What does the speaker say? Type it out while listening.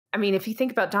I mean, if you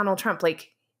think about Donald Trump,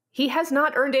 like, he has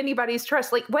not earned anybody's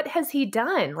trust. Like, what has he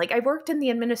done? Like, I worked in the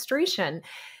administration.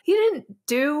 He didn't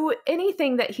do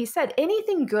anything that he said,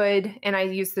 anything good. And I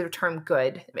use the term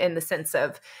good in the sense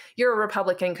of, you're a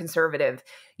Republican conservative.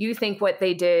 You think what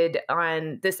they did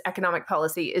on this economic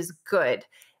policy is good.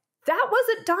 That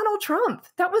wasn't Donald Trump.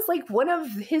 That was like one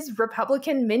of his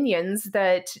Republican minions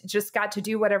that just got to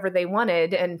do whatever they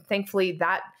wanted. And thankfully,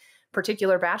 that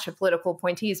particular batch of political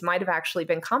appointees might have actually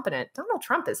been competent. Donald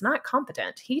Trump is not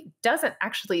competent. He doesn't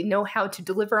actually know how to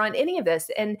deliver on any of this.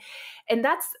 And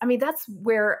that's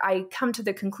where I come to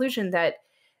the conclusion that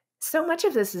so much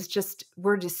of this is just,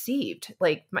 we're deceived.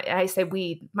 Like my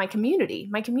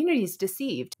community is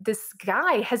deceived. This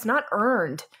guy has not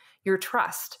earned your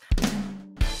trust.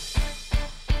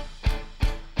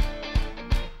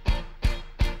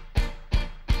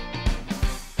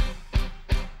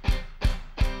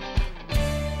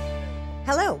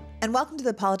 Hello, and welcome to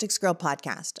the PoliticsGirl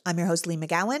podcast. I'm your host, Lee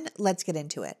McGowan. Let's get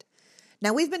into it.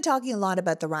 Now, we've been talking a lot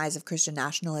about the rise of Christian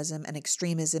nationalism and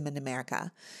extremism in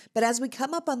America, but as we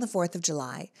come up on the 4th of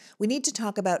July, we need to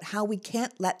talk about how we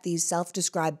can't let these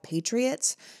self-described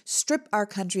patriots strip our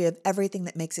country of everything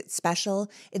that makes it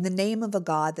special in the name of a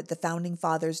God that the Founding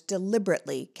Fathers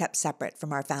deliberately kept separate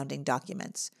from our founding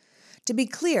documents. To be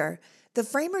clear, the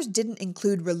framers didn't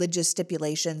include religious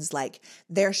stipulations like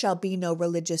there shall be no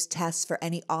religious tests for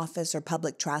any office or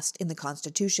public trust in the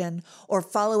Constitution, or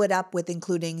follow it up with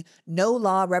including no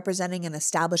law representing an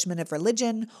establishment of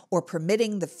religion or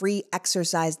permitting the free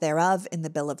exercise thereof in the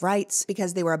Bill of Rights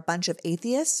because they were a bunch of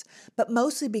atheists, but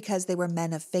mostly because they were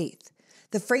men of faith.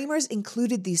 The framers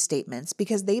included these statements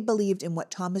because they believed in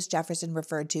what Thomas Jefferson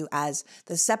referred to as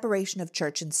the separation of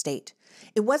church and state.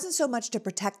 It wasn't so much to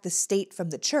protect the state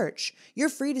from the church. You're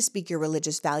free to speak your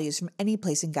religious values from any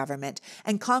place in government,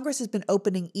 and Congress has been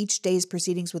opening each day's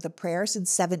proceedings with a prayer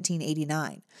since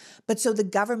 1789. But so the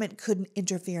government couldn't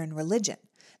interfere in religion.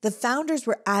 The founders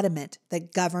were adamant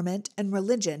that government and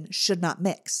religion should not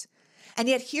mix. And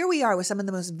yet here we are with some of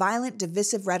the most violent,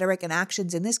 divisive rhetoric and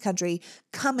actions in this country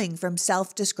coming from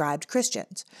self-described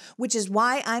Christians, which is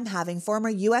why I'm having former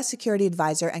U.S. security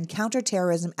advisor and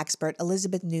counterterrorism expert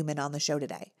Elizabeth Neumann on the show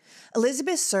today.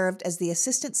 Elizabeth served as the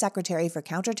Assistant Secretary for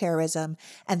Counterterrorism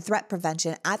and Threat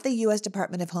Prevention at the U.S.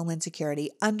 Department of Homeland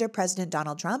Security under President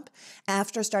Donald Trump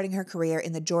after starting her career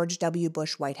in the George W.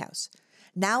 Bush White House.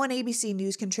 Now an ABC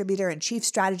News contributor and chief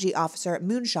strategy officer at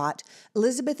Moonshot,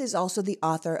 Elizabeth is also the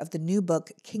author of the new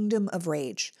book, Kingdom of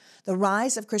Rage, The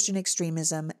Rise of Christian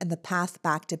Extremism and the Path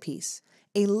Back to Peace.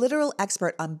 A literal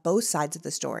expert on both sides of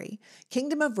the story,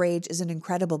 Kingdom of Rage is an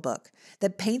incredible book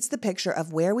that paints the picture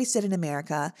of where we sit in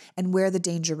America and where the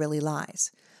danger really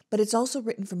lies. But it's also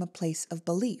written from a place of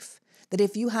belief that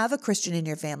if you have a Christian in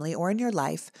your family or in your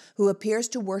life who appears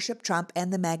to worship Trump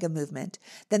and the MAGA movement,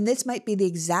 then this might be the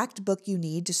exact book you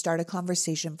need to start a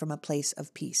conversation from a place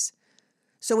of peace.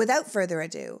 So without further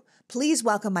ado, please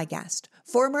welcome my guest,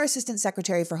 former Assistant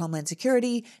Secretary for Homeland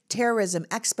Security, terrorism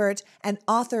expert, and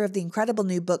author of the incredible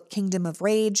new book, Kingdom of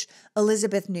Rage,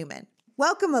 Elizabeth Neumann.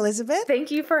 Welcome, Elizabeth.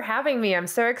 Thank you for having me. I'm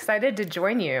so excited to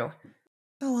join you.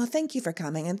 Oh, well, thank you for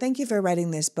coming, and thank you for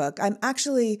writing this book. I'm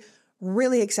actually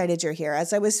really excited you're here.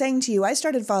 As I was saying to you, I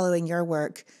started following your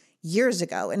work years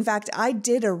ago. In fact, I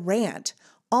did a rant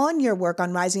on your work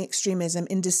on rising extremism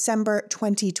in December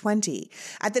 2020.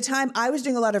 At the time, I was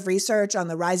doing a lot of research on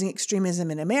the rising extremism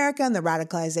in America and the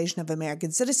radicalization of American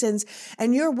citizens,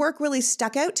 and your work really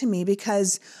stuck out to me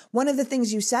because one of the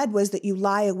things you said was that you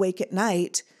lie awake at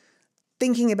night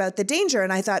thinking about the danger.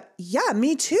 And I thought, yeah,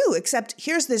 me too, except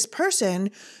here's this person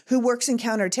who works in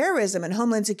counterterrorism and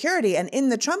homeland security and in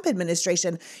the Trump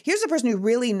administration. Here's a person who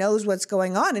really knows what's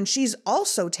going on, and she's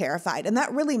also terrified. And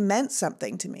that really meant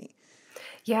something to me.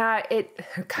 Yeah,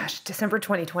 December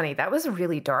 2020, that was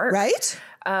really dark. Right?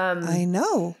 I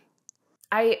know.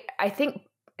 I think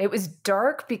it was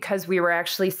dark because we were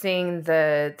actually seeing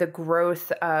the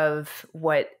growth of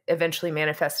what eventually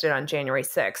manifested on January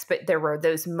 6th. But there were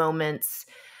those moments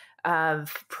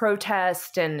of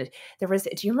protest, and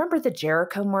do you remember the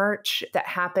Jericho March that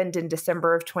happened in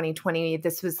December of 2020?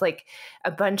 This was like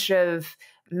a bunch of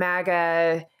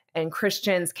MAGA and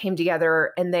Christians came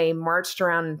together and they marched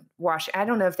around Washington. I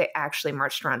don't know if they actually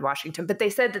marched around Washington, but they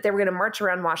said that they were going to march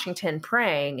around Washington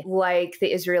praying like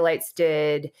the Israelites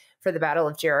did for the Battle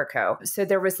of Jericho. So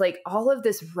there was like all of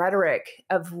this rhetoric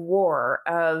of war,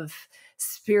 of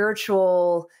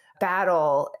spiritual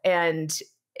battle. And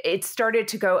it started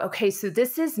to go, okay, so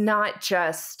this is not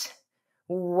just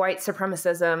white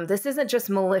supremacism. This isn't just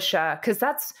militia.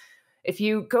 Because if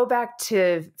you go back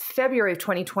to February of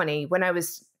 2020, when I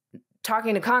was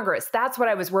talking to Congress. That's what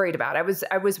I was worried about.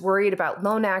 I was worried about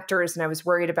lone actors, and I was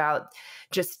worried about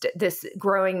just this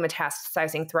growing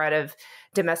metastasizing threat of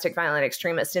domestic violent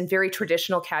extremists in very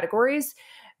traditional categories.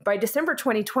 By December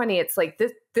 2020, it's like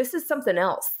this is something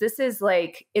else. This is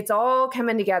like, it's all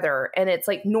coming together, and it's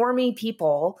like normie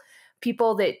people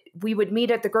that we would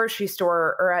meet at the grocery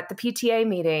store or at the PTA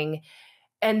meeting,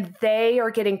 and they are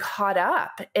getting caught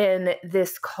up in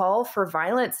this call for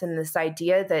violence and this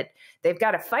idea that they've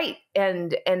got to fight.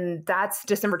 And that's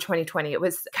December 2020. It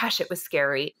was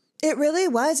scary. It really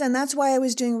was. And that's why I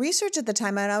was doing research at the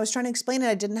time. And I was trying to explain it.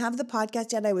 I didn't have the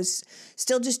podcast yet. I was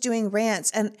still just doing rants.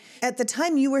 And at the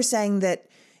time you were saying that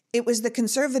it was the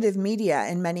conservative media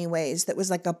in many ways that was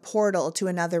like a portal to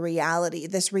another reality,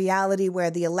 this reality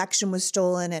where the election was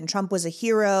stolen and Trump was a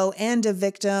hero and a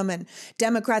victim, and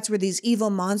Democrats were these evil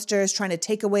monsters trying to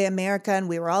take away America, and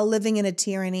we were all living in a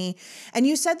tyranny. And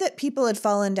you said that people had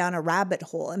fallen down a rabbit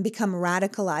hole and become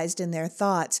radicalized in their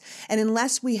thoughts. And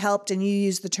unless we helped, and you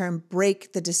used the term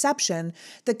break the deception,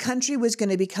 the country was going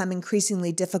to become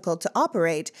increasingly difficult to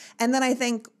operate. And then I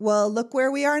think, well, look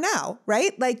where we are now,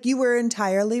 right? Like, you were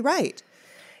entirely right.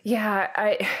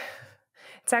 Yeah,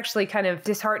 it's actually kind of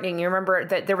disheartening. You remember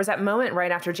that there was that moment right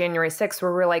after January 6th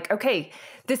where we're like, okay,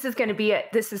 this is going to be it.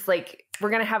 This is like, we're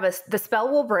going to have the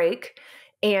spell will break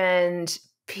and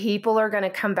people are going to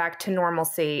come back to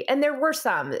normalcy. And there were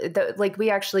some, like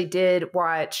we actually did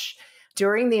watch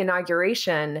during the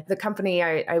inauguration. The company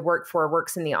I work for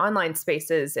works in the online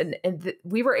spaces, and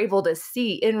we were able to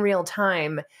see in real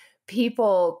time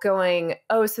people going,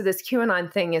 oh, so this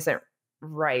QAnon thing isn't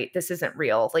right. This isn't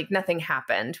real. Like, nothing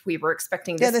happened. We were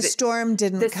expecting this. Yeah, the storm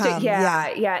didn't come.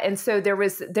 Yeah. And so there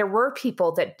were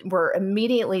people that were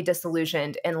immediately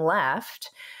disillusioned and left,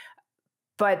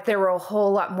 but there were a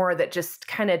whole lot more that just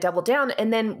kind of doubled down.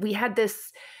 And then we had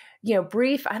this,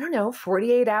 brief,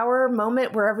 48-hour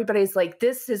moment where everybody's like,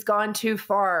 this has gone too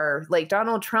far. Like,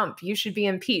 Donald Trump, you should be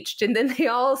impeached. And then they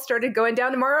all started going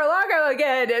down to Mar-a-Lago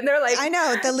again. And they're like, I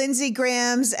know, the Lindsey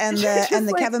Grahams and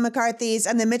the Kevin McCarthy's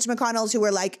and the Mitch McConnells who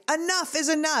were like, enough is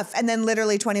enough. And then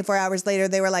literally 24 hours later,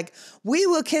 they were like, we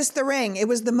will kiss the ring. It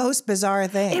was the most bizarre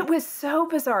thing. It was so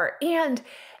bizarre. And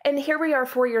here we are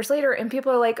 4 years later, and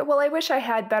people are like, well, I wish I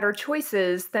had better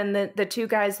choices than the two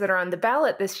guys that are on the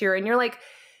ballot this year. And you're like,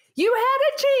 you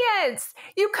had a chance.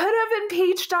 You could have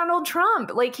impeached Donald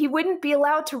Trump. Like, he wouldn't be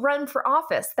allowed to run for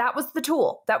office. That was the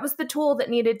tool. That was the tool that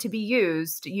needed to be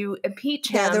used. You impeach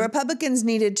him. Yeah, the Republicans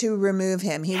needed to remove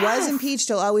him. He was impeached.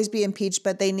 He'll always be impeached,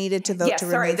 but they needed to vote to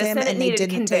remove him, and they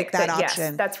didn't take that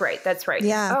option. Yes, that's right. That's right.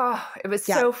 Yeah. Oh, it was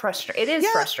so frustrating. It is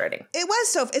frustrating. It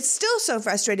was it's still so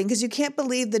frustrating because you can't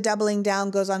believe the doubling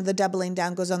down goes on the doubling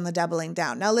down goes on the doubling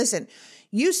down. Now, listen.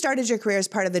 You started your career as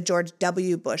part of the George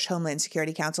W. Bush Homeland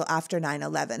Security Council after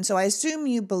 9/11. So I assume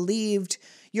you believed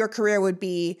your career would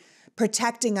be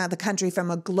protecting the country from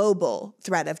a global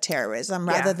threat of terrorism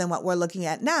rather than what we're looking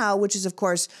at now, which is, of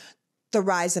course, the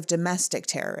rise of domestic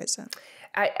terrorism.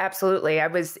 Absolutely. I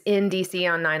was in D.C.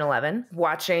 on 9/11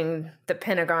 watching the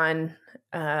Pentagon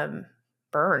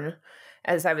burn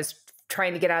as I was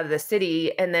trying to get out of the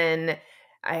city. And then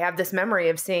I have this memory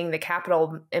of seeing the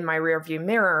Capitol in my rearview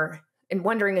mirror and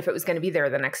wondering if it was going to be there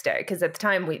the next day. Because at the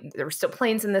time, there were still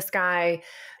planes in the sky,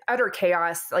 utter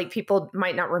chaos. Like, people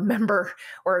might not remember,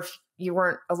 or if you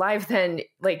weren't alive then,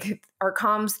 like, our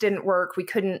comms didn't work. We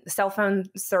couldn't, cell phone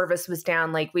service was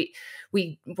down. Like,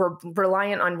 we were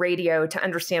reliant on radio to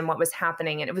understand what was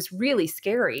happening. And it was really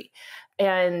scary.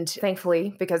 And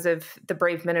thankfully, because of the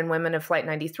brave men and women of Flight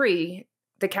 93,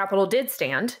 the Capitol did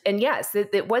stand. And yes,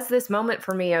 it was this moment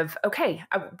for me of, okay,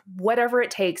 whatever it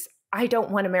takes, I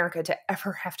don't want America to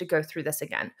ever have to go through this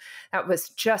again. That was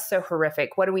just so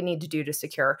horrific. What do we need to do to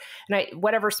secure? And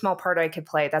whatever small part I could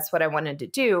play, that's what I wanted to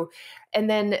do. And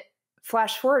then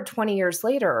flash forward 20 years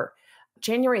later,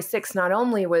 January 6th not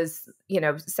only was,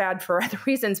 sad for other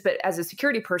reasons, but as a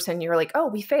security person, you're like, oh,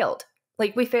 we failed.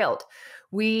 Like, we failed.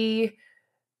 We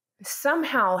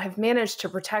somehow have managed to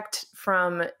protect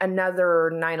from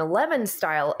another 9/11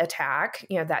 style attack,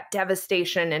 that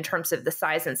devastation in terms of the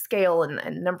size and scale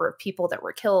and number of people that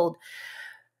were killed.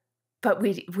 But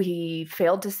we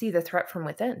failed to see the threat from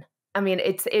within. I mean,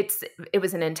 it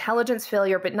was an intelligence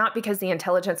failure, but not because the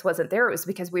intelligence wasn't there. It was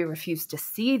because we refused to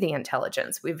see the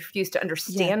intelligence. We refused to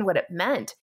understand what it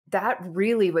meant. That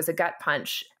really was a gut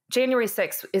punch. January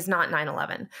 6th is not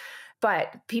 9/11,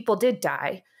 but people did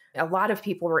die. A lot of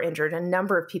people were injured. A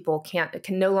number of people can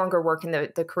no longer work in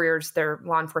the careers, their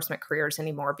law enforcement careers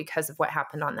anymore because of what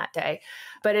happened on that day.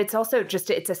 But it's also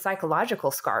it's a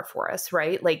psychological scar for us,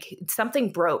 right? Like,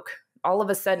 something broke. All of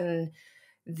a sudden,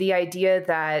 the idea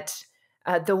that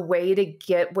the way to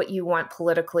get what you want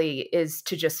politically is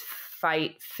to just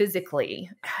fight physically.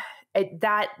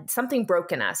 That something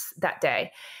broke in us that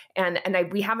day. And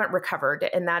we haven't recovered.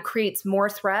 And that creates more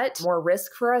threat, more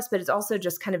risk for us. But it's also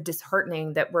just kind of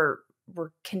disheartening that we're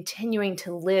continuing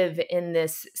to live in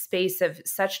this space of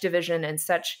such division and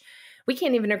we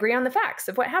can't even agree on the facts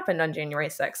of what happened on January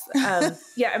 6th.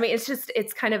 Yeah, I mean, it's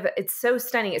so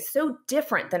stunning. It's so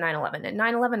different than 9/11. At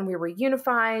 9/11, we were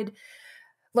unified.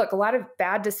 Look, a lot of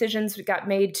bad decisions got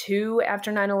made too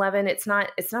after 9/11. It's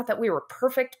not that we were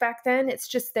perfect back then. It's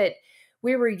just that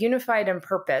we were unified in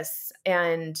purpose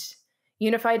and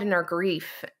unified in our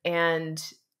grief and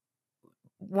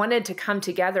wanted to come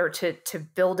together to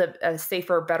build a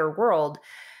safer, better world.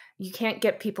 You can't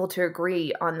get people to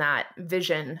agree on that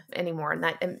vision anymore.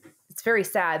 And it's very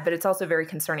sad, but it's also very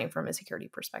concerning from a security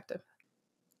perspective.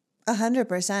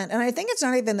 100%. And I think it's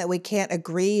not even that we can't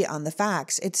agree on the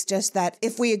facts. It's just that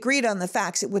if we agreed on the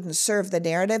facts, it wouldn't serve the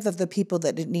narrative of the people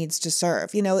that it needs to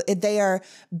serve. You know, they are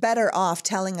better off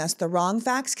telling us the wrong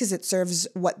facts because it serves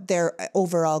what their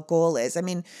overall goal is. I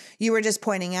mean, you were just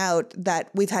pointing out that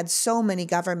we've had so many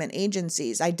government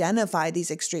agencies identify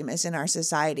these extremists in our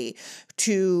society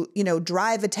to, you know,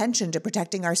 drive attention to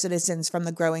protecting our citizens from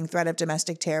the growing threat of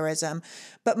domestic terrorism.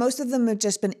 But most of them have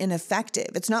just been ineffective.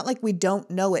 It's not like we don't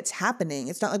know it's happening.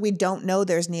 It's not like we don't know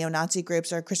there's neo-Nazi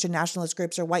groups or Christian nationalist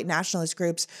groups or white nationalist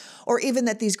groups, or even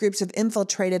that these groups have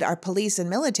infiltrated our police and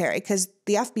military, because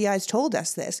the FBI has told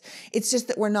us this. It's just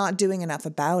that we're not doing enough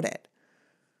about it.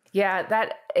 Yeah,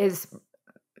 that is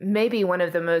maybe one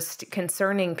of the most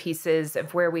concerning pieces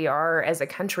of where we are as a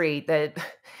country. The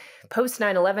post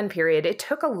 9/11 period, it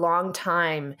took a long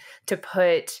time to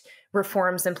put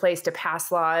reforms in place, to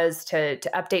pass laws, to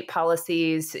update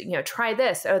policies, you know, try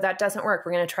this. Oh, that doesn't work.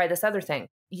 We're going to try this other thing.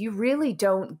 You really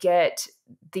don't get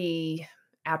the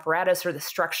apparatus or the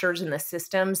structures and the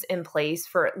systems in place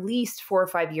for at least 4 or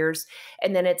 5 years.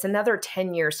 And then it's another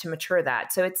 10 years to mature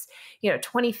that. So it's,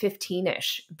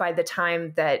 2015-ish by the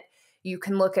time that you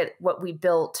can look at what we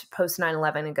built post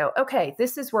 9/11 and go, okay,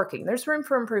 this is working. There's room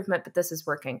for improvement, but this is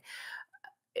working.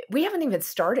 We haven't even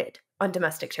started on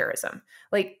domestic terrorism.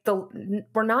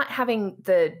 We're not having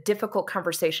the difficult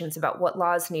conversations about what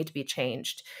laws need to be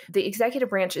changed. The executive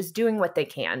branch is doing what they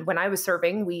can. When I was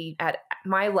serving, we, at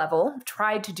my level,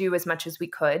 tried to do as much as we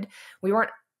could. We weren't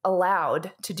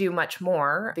allowed to do much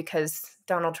more because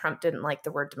Donald Trump didn't like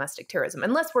the word domestic terrorism,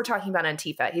 unless we're talking about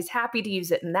Antifa. He's happy to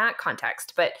use it in that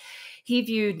context, but he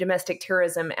viewed domestic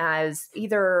terrorism as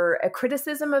either a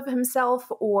criticism of himself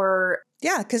or...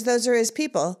 Yeah, because those are his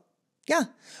people. Yeah.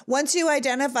 Once you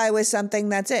identify with something,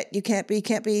 that's it. You can't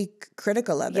be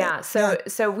critical of it. Yeah.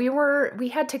 So we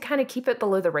had to kind of keep it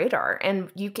below the radar,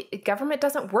 and government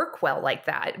doesn't work well like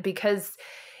that, because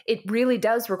it really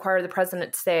does require the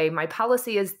president to say, my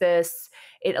policy is this.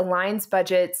 It aligns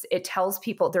budgets. It tells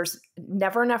people there's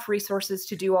never enough resources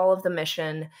to do all of the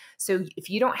mission. So if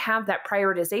you don't have that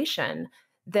prioritization,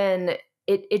 then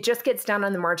it just gets down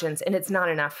on the margins, and it's not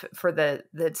enough for the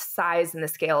size and the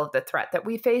scale of the threat that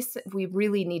we face. We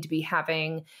really need to be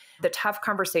having the tough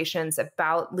conversations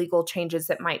about legal changes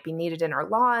that might be needed in our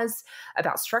laws,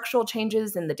 about structural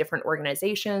changes in the different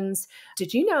organizations.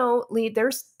 Did you know, Lee,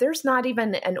 there's not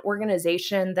even an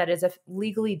organization that is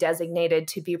legally designated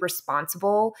to be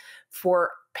responsible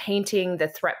for painting the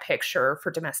threat picture for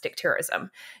domestic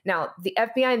terrorism. Now, the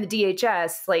FBI and the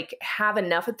DHS have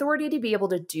enough authority to be able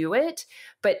to do it,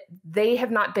 but they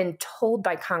have not been told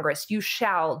by Congress, you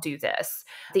shall do this.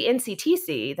 The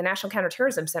NCTC, the National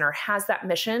Counterterrorism Center, has that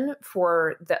mission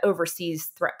for the overseas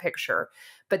threat picture,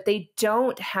 but they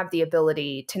don't have the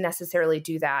ability to necessarily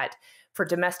do that for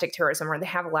domestic terrorism, or they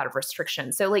have a lot of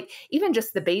restrictions. So even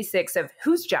just the basics of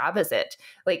whose job is it?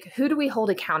 Who do we hold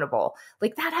accountable?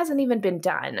 That hasn't even been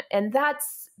done. And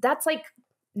that's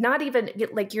not even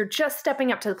you're just stepping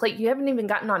up to the plate. You haven't even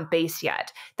gotten on base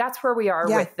yet. That's where we are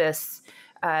with this.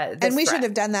 And we should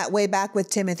have done that way back with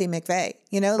Timothy McVeigh.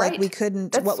 Right. We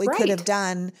couldn't, That's what we right. could have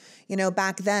done,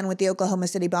 back then with the Oklahoma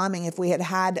City bombing, if we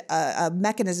had a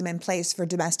mechanism in place for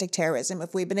domestic terrorism,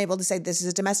 if we'd been able to say, this is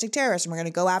a domestic terrorist and we're going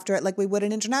to go after it like we would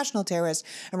an international terrorist,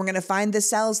 and we're going to find the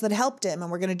cells that helped him,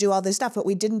 and we're going to do all this stuff, but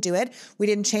we didn't do it. We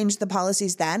didn't change the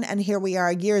policies then. And here we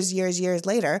are years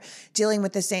later dealing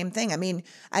with the same thing. I mean,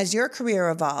 as your career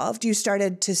evolved, you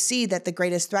started to see that the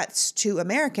greatest threats to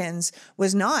Americans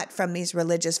was not from these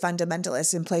religious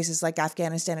fundamentalists in places like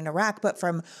Afghanistan and Iraq, but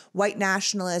from white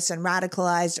nationalists and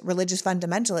radicalized religious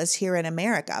fundamentalists here in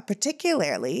America,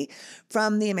 particularly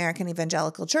from the American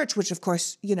Evangelical Church, which of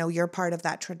course, you're part of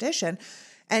that tradition.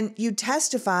 And you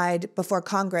testified before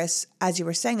Congress, as you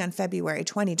were saying, on February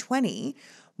 2020,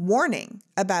 warning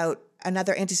about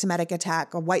another anti-Semitic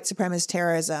attack or white supremacist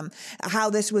terrorism, how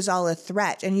this was all a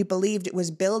threat, and you believed it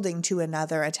was building to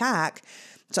another attack.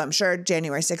 So I'm sure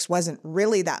January 6th wasn't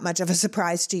really that much of a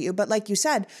surprise to you. But like you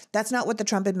said, that's not what the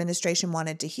Trump administration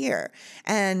wanted to hear.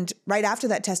 And right after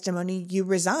that testimony, you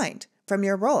resigned from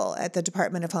your role at the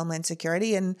Department of Homeland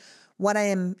Security. And what I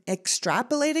am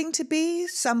extrapolating to be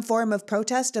some form of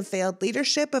protest of failed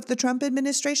leadership of the Trump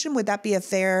administration. Would that be a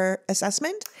fair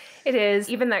assessment? It is.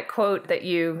 Even that quote that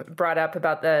you brought up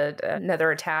about the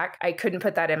another attack, I couldn't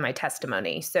put that in my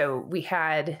testimony. So we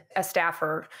had a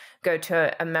staffer go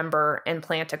to a member and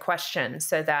plant a question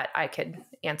so that I could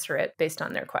answer it based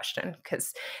on their question.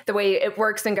 Because the way it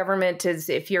works in government is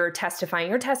if you're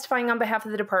testifying on behalf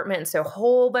of the department. And so a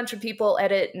whole bunch of people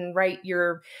edit and write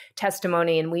your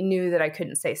testimony. And we knew that I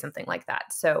couldn't say something like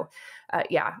that. So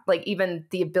like even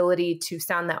the ability to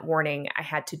sound that warning, I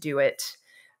had to do it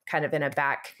kind of in a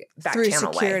back through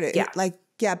channel security, way.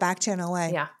 Back channel way.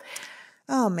 Yeah.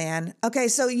 Oh, man. Okay,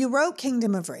 so you wrote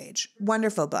Kingdom of Rage,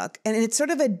 wonderful book, and it's sort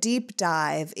of a deep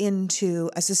dive into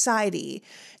a society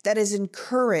that has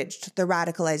encouraged the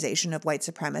radicalization of white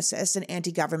supremacists and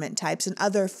anti-government types and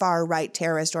other far-right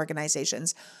terrorist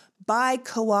organizations by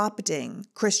co-opting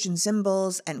Christian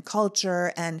symbols and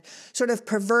culture and sort of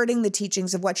perverting the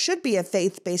teachings of what should be a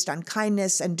faith based on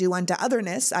kindness and do unto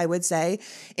otherness, I would say,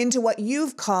 into what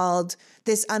you've called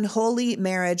this unholy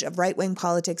marriage of right-wing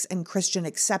politics and Christian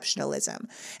exceptionalism.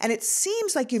 And it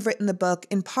seems like you've written the book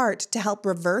in part to help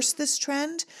reverse this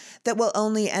trend that will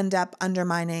only end up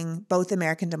undermining both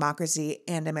American democracy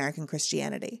and American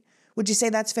Christianity. Would you say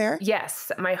that's fair?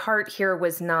 Yes. My heart here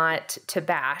was not to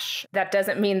bash. That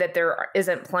doesn't mean that there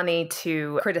isn't plenty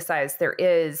to criticize. There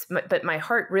is. But my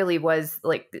heart really was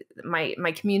like my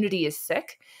community is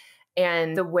sick.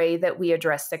 And the way that we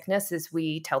address sickness is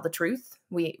we tell the truth.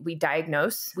 We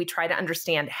diagnose. We try to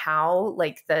understand how,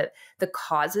 like the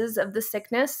causes of the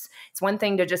sickness. It's one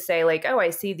thing to just say like, oh, I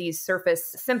see these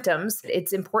surface symptoms.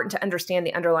 It's important to understand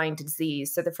the underlying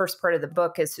disease. So the first part of the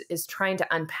book is trying to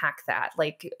unpack that,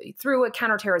 like through a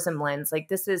counterterrorism lens. Like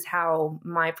this is how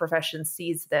my profession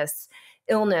sees this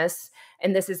illness,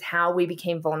 and this is how we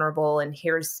became vulnerable. And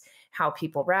here's how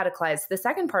people radicalize. The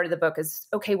second part of the book is,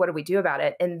 okay, what do we do about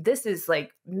it? And this is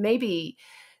like maybe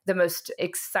the most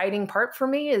exciting part for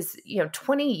me is,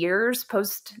 20 years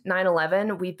post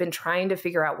 9/11, we've been trying to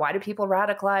figure out why do people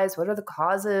radicalize? What are the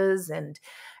causes? And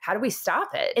how do we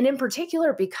stop it? And in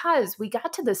particular, because we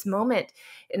got to this moment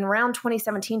in around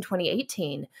 2017,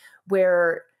 2018,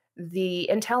 where the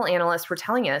intel analysts were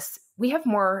telling us we have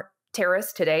more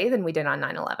terrorists today than we did on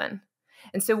 9/11.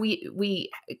 And so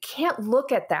we can't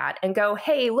look at that and go,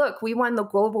 hey, look, we won the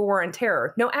global war on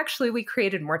terror. No, actually, we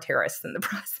created more terrorists in the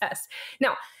process.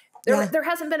 Now, there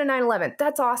hasn't been a 9/11.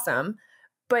 That's awesome.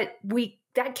 But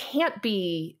that can't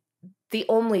be the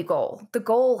only goal. The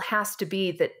goal has to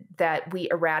be that we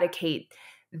eradicate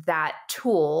that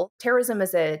tool. Terrorism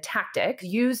is a tactic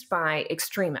used by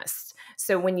extremists.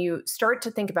 So when you start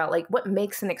to think about like what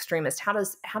makes an extremist, how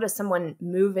does someone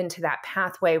move into that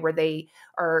pathway where they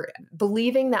are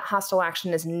believing that hostile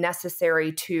action is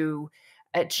necessary to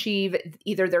achieve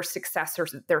either their success or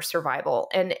their survival.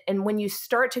 And when you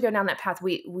start to go down that path,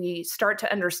 we start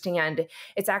to understand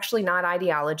it's actually not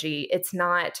ideology. It's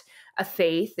not a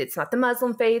faith. It's not the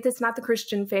Muslim faith. It's not the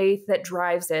Christian faith that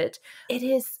drives it. It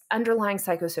is underlying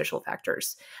psychosocial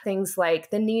factors. Things like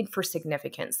the need for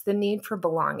significance, the need for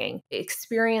belonging,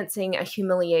 experiencing a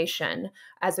humiliation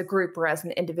as a group or as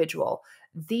an individual.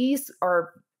 These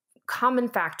are common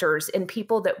factors in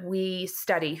people that we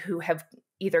study who have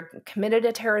either committed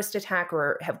a terrorist attack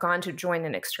or have gone to join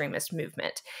an extremist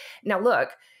movement. Now, look,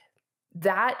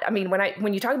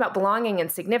 when you talk about belonging and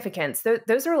significance,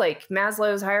 those are like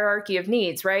Maslow's hierarchy of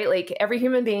needs, right? Like every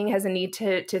human being has a need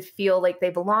to feel like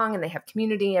they belong and they have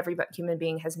community. Every human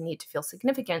being has a need to feel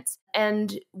significance.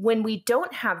 And when we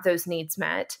don't have those needs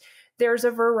met, there's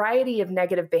a variety of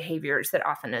negative behaviors that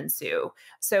often ensue.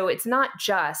 So it's not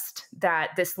just that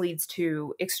this leads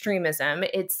to extremism.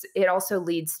 It also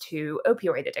leads to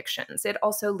opioid addictions. It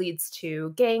also leads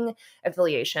to gang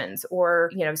affiliations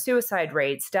or, suicide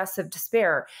rates, deaths of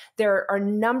despair. There are a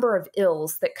number of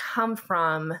ills that come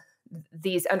from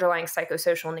these underlying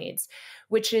psychosocial needs,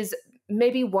 which is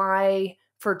maybe why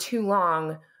for too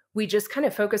long we just kind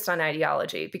of focused on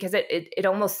ideology because it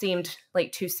almost seemed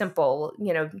like too simple.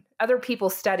 Other people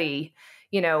study,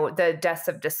 the deaths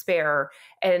of despair.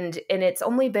 And it's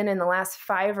only been in the last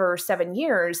 5 or 7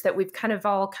 years that we've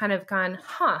all gone,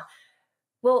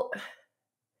 well,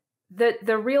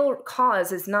 The real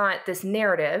cause is not this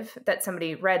narrative that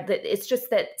somebody read. That it's just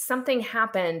that something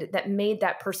happened that made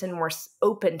that person more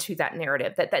open to that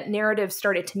narrative, that narrative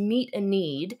started to meet a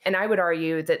need. And I would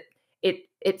argue that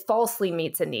it falsely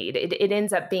meets a need. It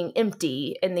ends up being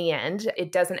empty in the end.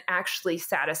 It doesn't actually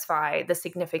satisfy the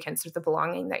significance or the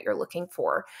belonging that you're looking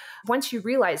for. Once you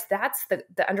realize that's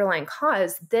the underlying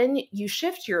cause, then you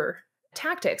shift your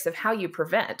tactics of how you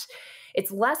prevent. It's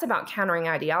less about countering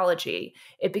ideology.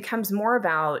 It becomes more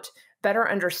about better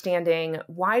understanding,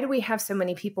 why do we have so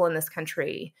many people in this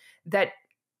country that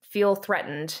feel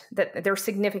threatened, that their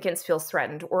significance feels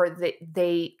threatened, or that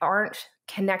they aren't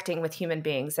connecting with human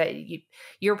beings. That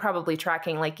you're probably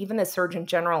tracking, like even the Surgeon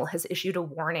General has issued a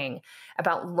warning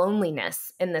about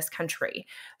loneliness in this country.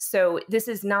 So this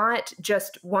is not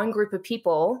just one group of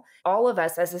people. All of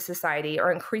us as a society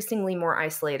are increasingly more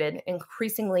isolated,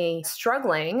 increasingly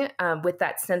struggling with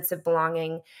that sense of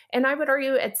belonging. And I would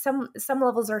argue at some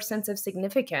levels, our sense of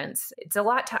significance. It's a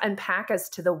lot to unpack as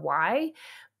to the why,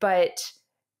 but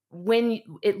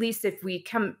at least if we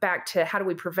come back to how do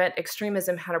we prevent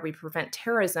extremism, how do we prevent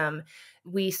terrorism,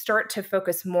 we start to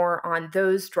focus more on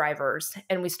those drivers,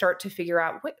 and we start to figure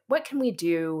out what can we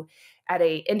do at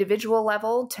an individual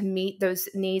level to meet those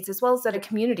needs, as well as at a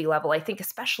community level. I think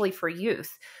especially for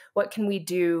youth, what can we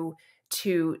do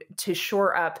to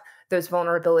shore up those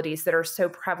vulnerabilities that are so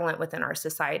prevalent within our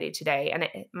society today? And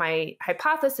my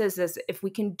hypothesis is if we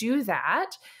can do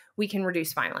that, we can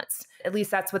reduce violence. At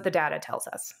least that's what the data tells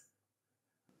us.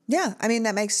 Yeah, I mean,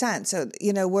 that makes sense. So,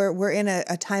 we're in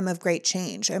a time of great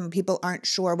change, and people aren't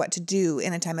sure what to do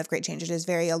in a time of great change. It is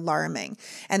very alarming.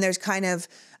 And there's kind of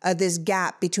this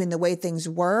gap between the way things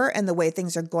were and the way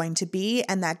things are going to be.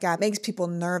 And that gap makes people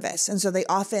nervous. And so they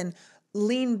often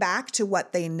lean back to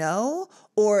what they know,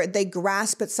 or they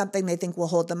grasp at something they think will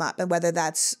hold them up. And whether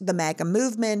that's the MAGA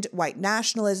movement, white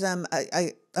nationalism,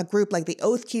 a group like the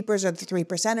Oath Keepers or the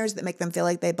 3%ers that make them feel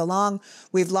like they belong.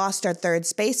 We've lost our third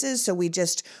spaces. So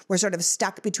we're sort of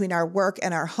stuck between our work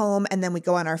and our home, and then we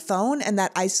go on our phone, and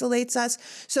that isolates us.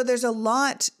 So there's a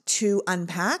lot to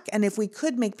unpack. And if we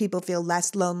could make people feel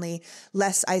less lonely,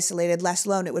 less isolated, less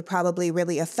alone, it would probably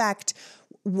really affect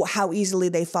how easily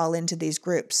they fall into these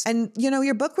groups. And,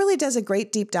 your book really does a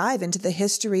great deep dive into the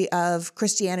history of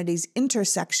Christianity's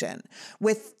intersection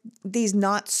with these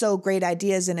not so great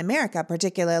ideas in America,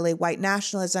 particularly white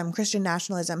nationalism, Christian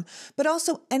nationalism, but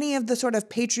also any of the sort of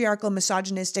patriarchal,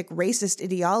 misogynistic, racist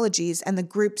ideologies and the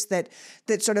groups that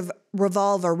sort of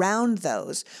revolve around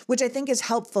those, which I think is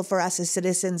helpful for us as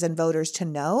citizens and voters to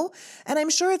know. And I'm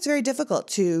sure it's very difficult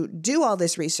to do all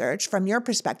this research from your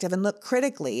perspective and look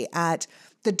critically at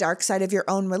the dark side of your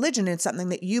own religion. It's something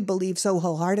that you believe so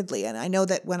wholeheartedly. And I know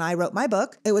that when I wrote my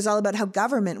book, it was all about how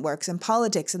government works and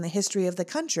politics and the history of the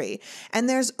country. And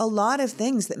there's a lot of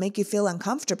things that make you feel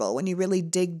uncomfortable when you really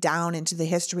dig down into the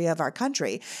history of our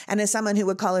country. And as someone who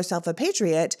would call herself a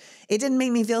patriot, it didn't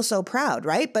make me feel so proud,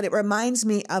 right? But it reminds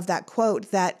me of that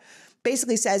quote that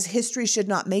basically says history should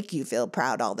not make you feel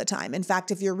proud all the time. In fact,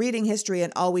 if you're reading history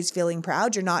and always feeling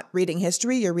proud, you're not reading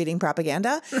history, you're reading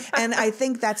propaganda. And I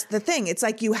think that's the thing. It's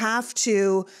like you have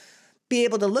to be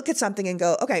able to look at something and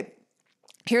go, okay,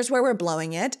 here's where we're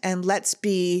blowing it, and let's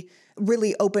be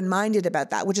really open-minded about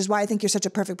that, which is why I think you're such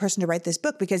a perfect person to write this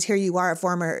book, because here you are, a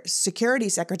former security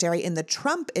secretary in the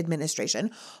Trump administration,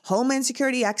 homeland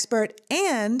security expert,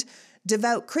 and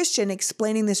devout Christian,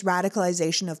 explaining this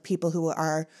radicalization of people who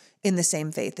are in the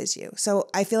same faith as you. So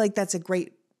I feel like that's a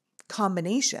great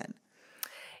combination.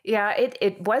 Yeah,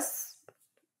 it was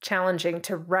challenging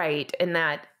to write in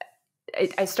that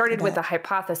I started with a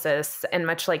hypothesis, and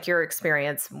much like your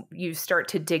experience, you start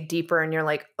to dig deeper and you're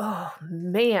like, oh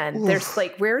man, there's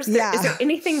like, is there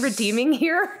anything redeeming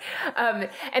here? And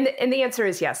the answer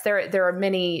is yes. There are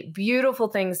many beautiful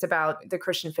things about the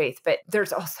Christian faith, but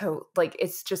there's also like,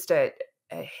 it's just a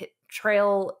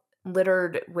trail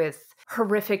littered with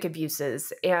horrific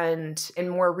abuses, and in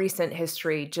more recent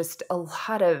history, just a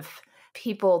lot of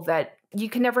people that you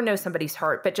can never know somebody's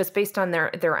heart, but just based on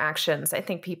their actions, I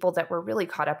think people that were really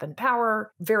caught up in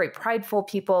power, very prideful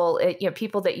people,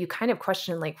 people that you kind of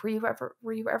question, like, were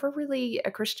you ever really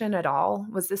a Christian at all?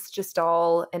 Was this just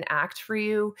all an act for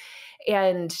you?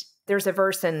 And there's a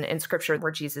verse in scripture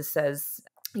where Jesus says,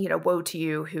 woe to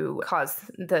you who cause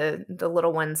the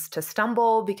little ones to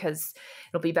stumble, because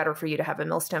it'll be better for you to have a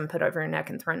millstone put over your neck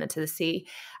and thrown into the sea.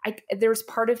 There's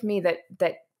part of me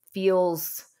that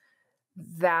feels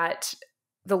that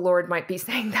the Lord might be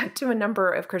saying that to a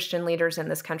number of Christian leaders in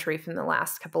this country from the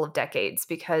last couple of decades,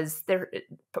 because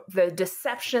the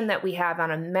deception that we have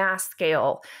on a mass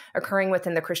scale occurring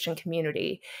within the Christian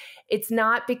community, it's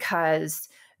not because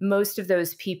most of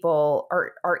those people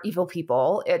are evil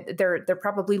people. They're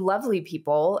probably lovely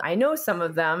people. I know some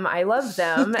of them. I love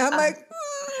them. I'm like,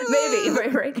 maybe,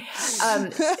 right.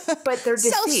 But they're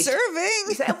deceived.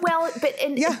 Self-serving. Well,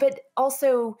 but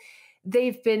also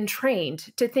they've been trained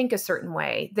to think a certain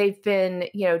way. They've been,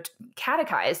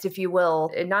 catechized, if you will,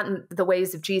 not in the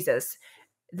ways of Jesus.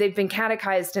 They've been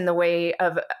catechized in the way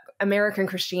of American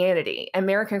Christianity.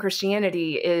 American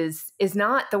Christianity is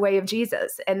not the way of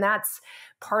Jesus. And that's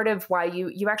part of why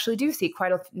you actually do see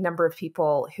quite a number of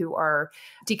people who are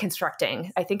deconstructing.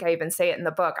 I think I even say it in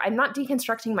the book. I'm not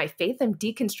deconstructing my faith. I'm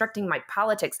deconstructing my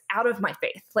politics out of my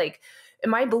faith. Like,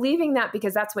 am I believing that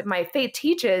because that's what my faith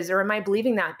teaches? Or am I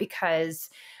believing that because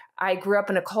I grew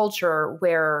up in a culture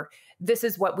where this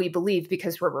is what we believe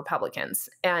because we're Republicans?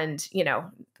 And,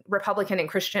 Republican and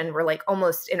Christian were like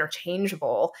almost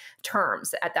interchangeable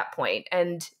terms at that point.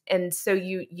 And so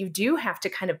you do have to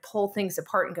kind of pull things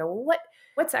apart and go, well,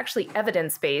 what's actually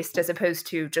evidence-based as opposed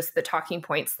to just the talking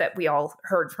points that we all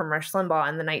heard from Rush Limbaugh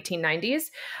in the 1990s?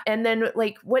 And then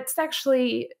like, what's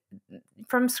actually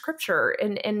from scripture?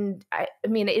 And I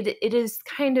mean, it is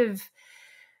kind of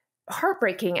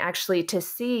heartbreaking actually to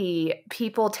see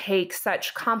people take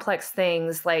such complex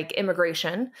things like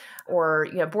immigration or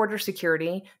border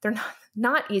security. They're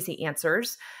not easy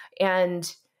answers,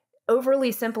 and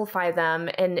overly simplify them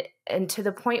and to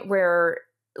the point where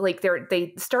like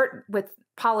they start with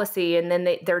policy and then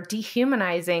they're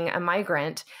dehumanizing a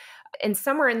migrant, and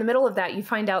somewhere in the middle of that you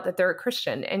find out that they're a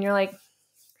Christian, and you're like,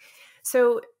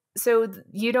 so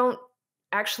you don't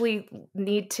actually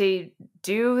need to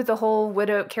do the whole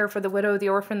care for the widow, the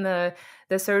orphan, the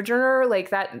sojourner, like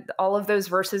that, all of those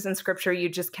verses in scripture you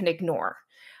just can ignore.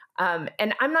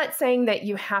 And I'm not saying that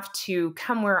you have to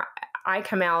come where I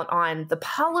come out on the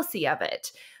policy of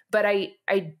it, but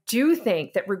I do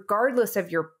think that regardless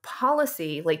of your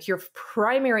policy, like your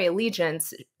primary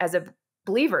allegiance as a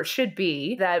believer should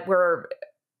be that we're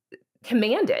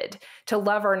commanded to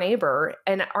love our neighbor,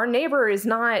 and our neighbor it's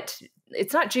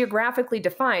not geographically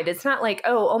defined. It's not like,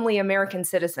 oh, only American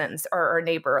citizens are our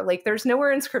neighbor. Like there's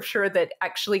nowhere in scripture that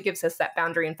actually gives us that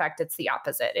boundary. In fact, it's the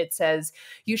opposite. It says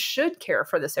you should care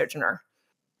for the sojourner.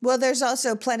 Well, there's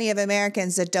also plenty of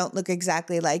Americans that don't look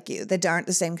exactly like you, that aren't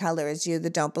the same color as you,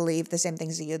 that don't believe the same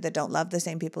things as you, that don't love the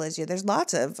same people as you. There's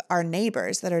lots of our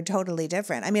neighbors that are totally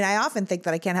different. I mean, I often think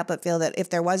that I can't help but feel that if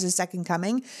there was a second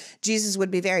coming, Jesus would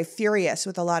be very furious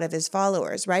with a lot of his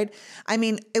followers, right? I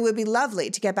mean, it would be lovely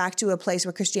to get back to a place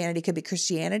where Christianity could be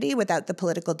Christianity without the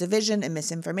political division and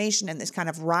misinformation and this kind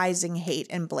of rising hate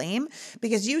and blame,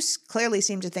 because you clearly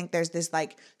seem to think there's this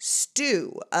like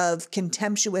stew of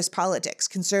contemptuous politics,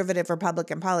 conservative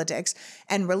Republican politics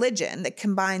and religion that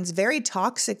combines very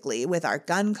toxically with our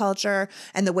gun culture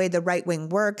and the way the right wing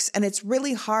works. And it's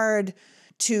really hard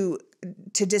to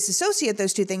disassociate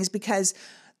those two things because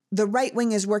the right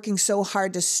wing is working so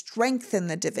hard to strengthen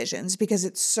the divisions because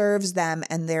it serves them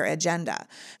and their agenda.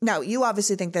 Now, you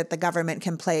obviously think that the government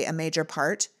can play a major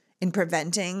part in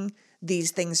preventing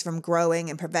these things from growing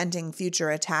and preventing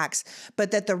future attacks, but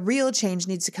that the real change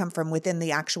needs to come from within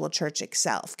the actual church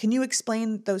itself. Can you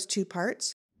explain those two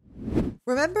parts?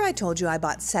 Remember I told you I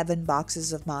bought 7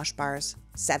 boxes of Mosh bars?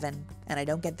 7. And I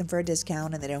don't get them for a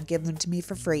discount and they don't give them to me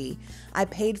for free. I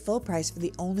paid full price for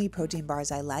the only protein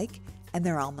bars I like, and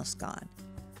they're almost gone.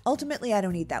 Ultimately, I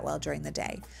don't eat that well during the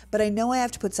day, but I know I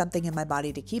have to put something in my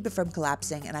body to keep it from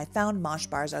collapsing, and I found Mosh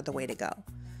bars are the way to go.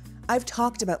 I've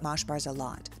talked about Mosh bars a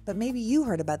lot, but maybe you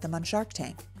heard about them on Shark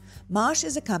Tank. Mosh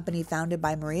is a company founded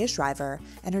by Maria Shriver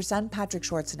and her son Patrick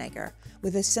Schwarzenegger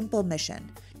with a simple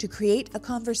mission: to create a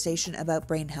conversation about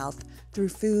brain health through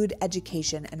food,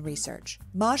 education, and research.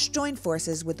 Mosh joined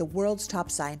forces with the world's top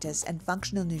scientists and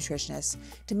functional nutritionists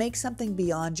to make something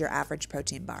beyond your average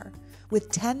protein bar.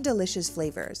 With 10 delicious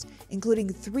flavors,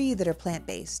 including 3 that are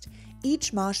plant-based,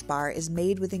 each Mosh bar is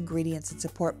made with ingredients that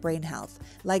support brain health,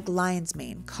 like lion's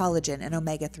mane, collagen, and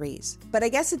omega-3s. But I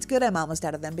guess it's good I'm almost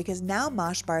out of them, because now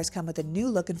Mosh bars come with a new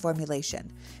look and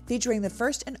formulation, featuring the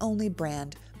first and only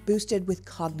brand boosted with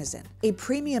cognizin, a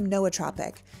premium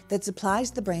nootropic that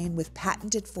supplies the brain with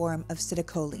patented form of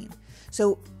acetylcholine.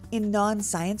 So in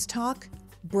non-science talk,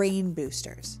 brain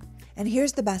boosters. And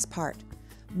here's the best part.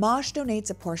 Mosh donates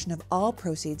a portion of all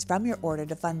proceeds from your order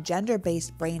to fund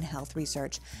gender-based brain health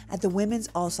research at the Women's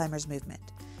Alzheimer's Movement.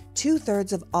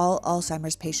 2/3 of all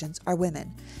Alzheimer's patients are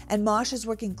women, and Mosh is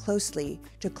working closely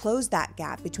to close that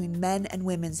gap between men and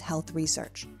women's health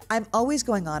research. I'm always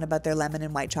going on about their lemon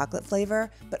and white chocolate flavor,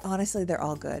 but honestly, they're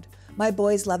all good. My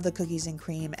boys love the cookies and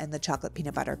cream and the chocolate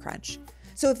peanut butter crunch.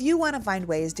 So if you want to find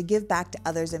ways to give back to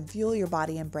others and fuel your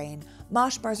body and brain,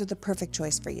 Mosh bars are the perfect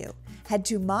choice for you. head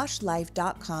to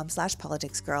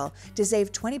moshlife.com/politicsgirl to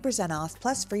save 20% off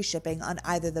plus free shipping on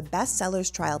either the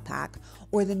bestsellers trial pack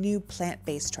or the new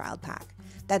plant-based trial pack.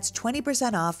 That's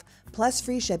 20% off plus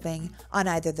free shipping on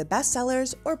either the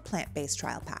bestsellers or plant-based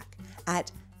trial pack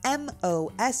at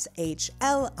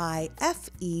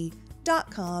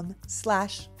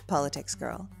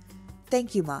moshlife.com/politicsgirl.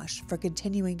 Thank you, Mosh, for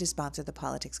continuing to sponsor the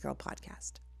Politics Girl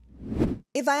podcast.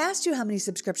 If I asked you how many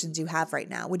subscriptions you have right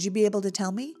now, would you be able to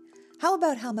tell me? How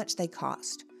about how much they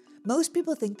cost? Most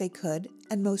people think they could,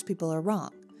 and most people are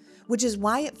wrong, which is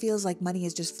why it feels like money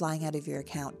is just flying out of your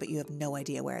account, but you have no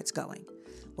idea where it's going.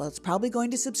 Well, it's probably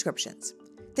going to subscriptions.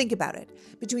 Think about it.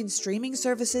 Between streaming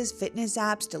services, fitness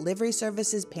apps, delivery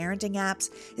services, parenting apps,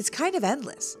 it's kind of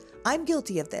endless. I'm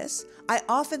guilty of this. I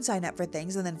often sign up for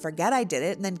things and then forget I did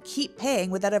it and then keep paying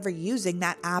without ever using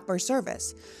that app or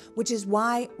service, which is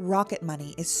why Rocket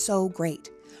Money is so great.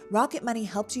 Rocket Money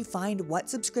helps you find what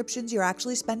subscriptions you're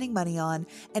actually spending money on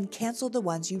and cancel the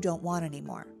ones you don't want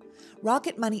anymore.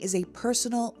 Rocket Money is a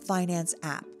personal finance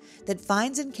app that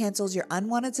finds and cancels your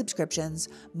unwanted subscriptions,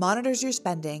 monitors your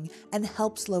spending, and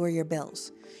helps lower your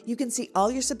bills. You can see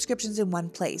all your subscriptions in one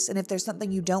place, and if there's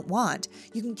something you don't want,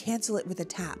 you can cancel it with a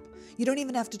tap. You don't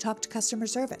even have to talk to customer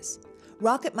service.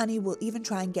 Rocket Money will even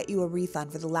try and get you a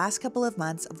refund for the last couple of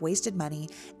months of wasted money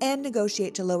and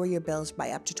negotiate to lower your bills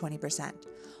by up to 20%.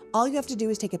 All you have to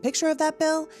do is take a picture of that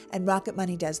bill, and Rocket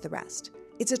Money does the rest.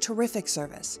 It's a terrific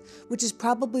service, which is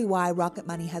probably why Rocket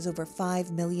Money has over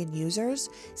 5 million users,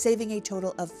 saving a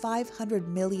total of $500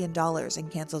 million in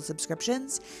canceled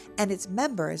subscriptions, and its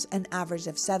members an average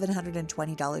of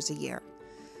 $720 a year.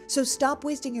 So stop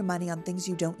wasting your money on things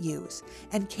you don't use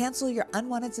and cancel your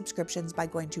unwanted subscriptions by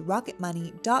going to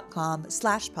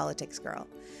rocketmoney.com/politicsgirl.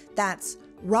 That's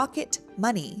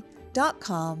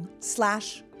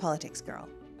rocketmoney.com/politicsgirl.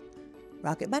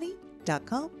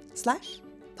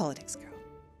 rocketmoney.com/politicsgirl.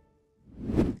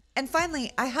 And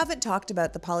finally, I haven't talked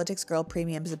about the Politics Girl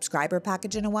Premium subscriber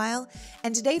package in a while,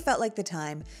 and today felt like the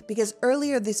time because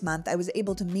earlier this month I was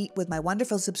able to meet with my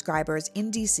wonderful subscribers in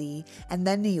DC and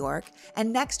then New York,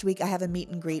 and next week I have a meet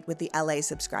and greet with the LA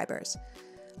subscribers.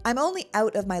 I'm only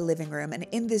out of my living room and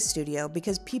in this studio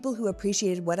because people who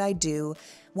appreciated what I do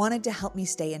wanted to help me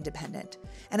stay independent.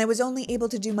 And I was only able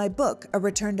to do my book, A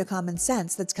Return to Common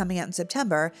Sense, that's coming out in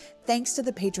September, thanks to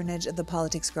the patronage of the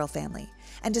Politics Girl family.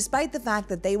 And despite the fact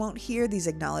that they won't hear these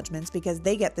acknowledgements because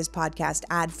they get this podcast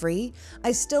ad-free,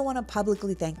 I still want to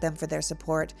publicly thank them for their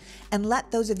support and let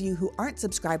those of you who aren't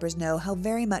subscribers know how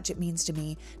very much it means to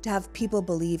me to have people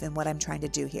believe in what I'm trying to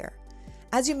do here.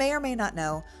 As you may or may not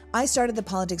know, I started the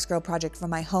Politics Girl project from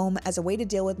my home as a way to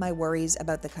deal with my worries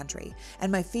about the country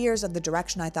and my fears of the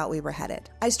direction I thought we were headed.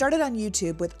 I started on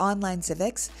YouTube with online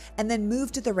civics and then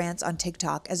moved to the rants on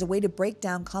TikTok as a way to break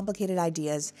down complicated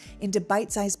ideas into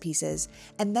bite-sized pieces,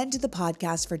 and then to the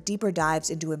podcast for deeper dives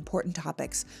into important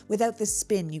topics without the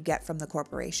spin you get from the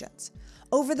corporations.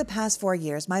 Over the past 4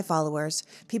 years, my followers,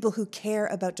 people who care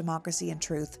about democracy and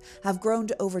truth, have grown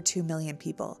to over 2 million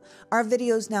people. Our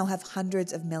videos now have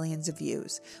hundreds of millions of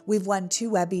views. We've won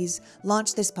 2 Webbies,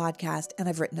 launched this podcast, and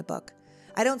I've written a book.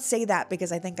 I don't say that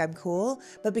because I think I'm cool,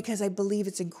 but because I believe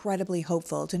it's incredibly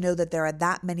hopeful to know that there are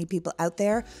that many people out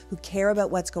there who care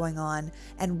about what's going on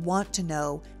and want to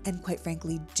know and, quite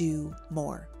frankly, do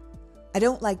more. I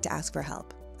don't like to ask for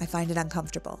help. I find it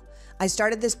uncomfortable. I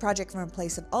started this project from a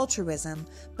place of altruism,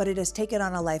 but it has taken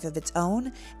on a life of its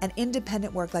own, and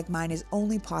independent work like mine is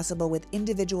only possible with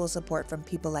individual support from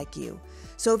people like you.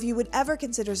 So if you would ever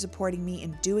consider supporting me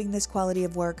in doing this quality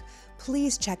of work,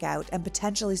 please check out and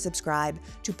potentially subscribe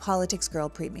to Politics Girl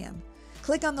Premium.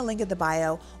 Click on the link at the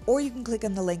bio, or you can click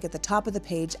on the link at the top of the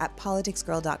page at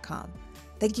politicsgirl.com.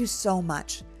 Thank you so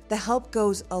much. The help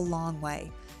goes a long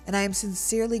way, and I am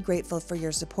sincerely grateful for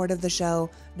your support of the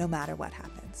show, no matter what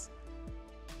happens.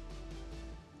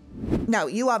 Now,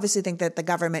 you obviously think that the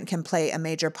government can play a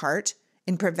major part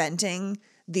in preventing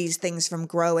these things from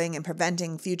growing and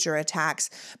preventing future attacks,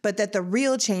 but that the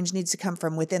real change needs to come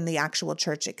from within the actual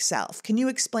church itself. Can you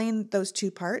explain those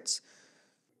two parts?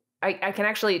 I can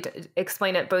actually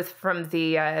explain it both from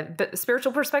the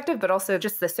spiritual perspective, but also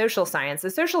just the social science.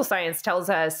 The social science tells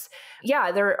us,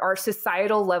 there are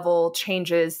societal level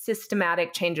changes,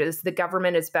 systematic changes the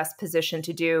government is best positioned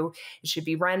to do. It should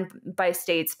be run by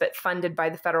states, but funded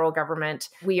by the federal government.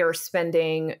 We are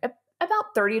spending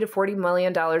about $30 to $40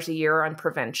 million a year on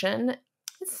prevention.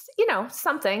 It's,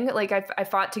 something like I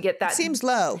fought to get that. It seems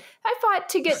low. I fought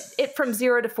to get it from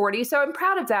 0 to 40. So I'm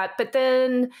proud of that. But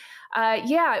then,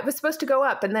 it was supposed to go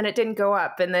up and then it didn't go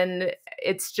up. And then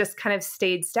it's just kind of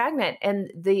stayed stagnant.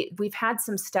 And we've had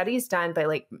some studies done by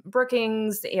like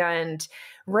Brookings and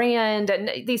Rand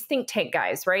and these think tank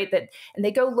guys, right? And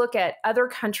they go look at other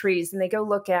countries and they go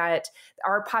look at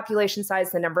our population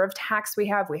size, the number of attacks we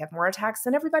have. We have more attacks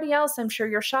than everybody else. I'm sure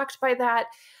you're shocked by that.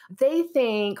 They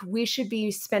think we should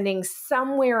be spending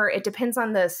somewhere, it depends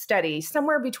on the study,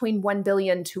 somewhere between 1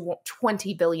 billion to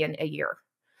 20 billion a year.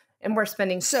 And we're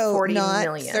spending 40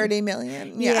 million. 30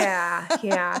 million.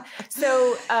 Yeah.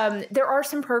 So there are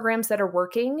some programs that are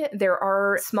working. There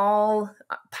are small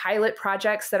pilot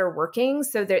projects that are working.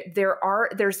 So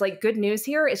there's like good news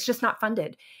here. It's just not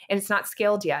funded and it's not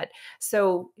scaled yet.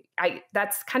 So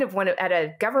that's kind of at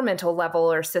a governmental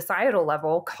level or societal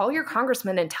level, call your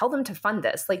congressman and tell them to fund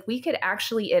this. Like we could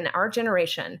actually, in our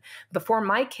generation, before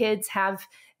my kids have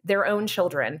their own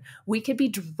children, we could be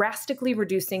drastically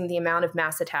reducing the amount of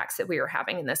mass attacks that we are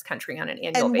having in this country on an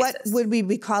annual basis. And what would we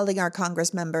be calling our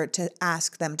Congress member to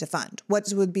ask them to fund?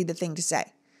 What would be the thing to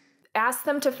say? Ask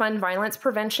them to fund violence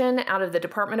prevention out of the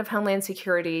Department of Homeland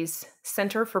Security's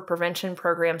Center for Prevention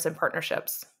Programs and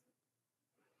Partnerships.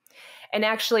 And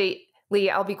actually,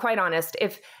 Lee, I'll be quite honest.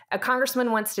 If a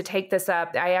congressman wants to take this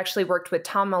up, I actually worked with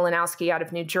Tom Malinowski out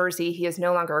of New Jersey. He is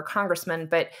no longer a congressman,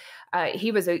 but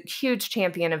he was a huge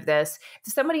champion of this.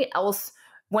 If somebody else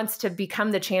wants to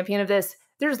become the champion of this,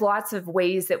 there's lots of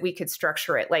ways that we could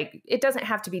structure it. Like, it doesn't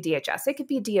have to be DHS. It could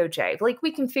be DOJ. Like,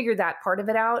 we can figure that part of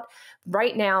it out.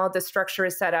 Right now, the structure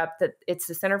is set up that it's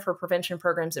the Center for Prevention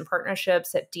Programs and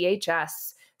Partnerships at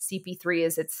DHS. CP3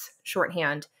 is its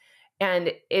shorthand.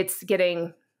 And it's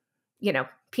getting,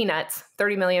 peanuts,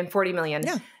 30 million, 40 million.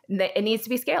 Yeah. It needs to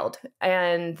be scaled.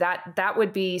 And that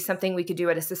would be something we could do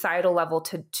at a societal level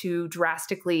to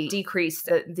drastically decrease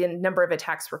the number of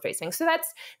attacks we're facing. So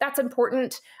that's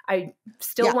important. I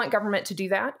still want government to do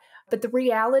that. But the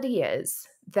reality is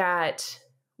that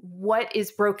what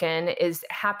is broken is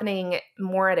happening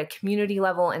more at a community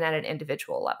level and at an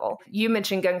individual level. You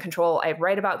mentioned gun control. I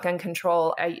write about gun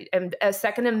control. I am a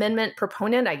Second Amendment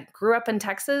proponent. I grew up in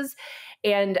Texas.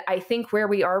 And I think where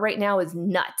we are right now is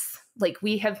nuts. Like,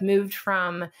 we have moved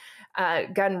from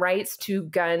gun rights to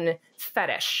gun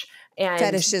fetish. And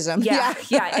fetishism. Yeah.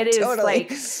 It is totally.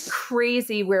 like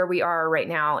crazy where we are right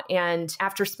now. And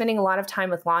after spending a lot of time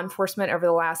with law enforcement over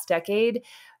the last decade,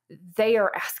 they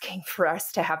are asking for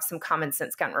us to have some common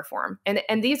sense gun reform.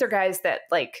 And these are guys that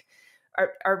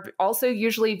are also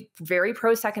usually very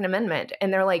pro Second Amendment.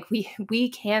 And they're like, we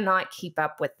cannot keep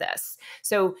up with this.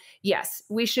 So yes,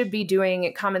 we should be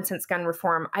doing common sense gun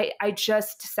reform. I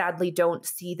just sadly don't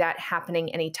see that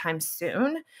happening anytime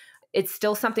soon. It's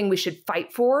still something we should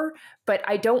fight for, but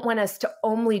I don't want us to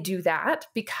only do that,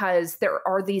 because there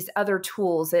are these other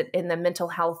tools in the mental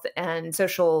health and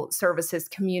social services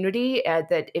community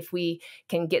that if we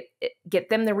can get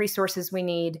them the resources we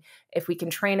need, if we can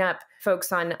train up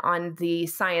folks on the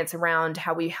science around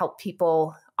how we help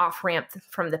people off-ramp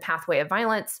from the pathway of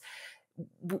violence,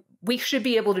 we should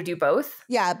be able to do both.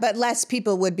 Yeah, but less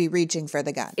people would be reaching for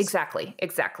the guns. Exactly.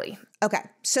 Okay.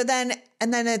 So then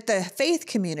at the faith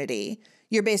community,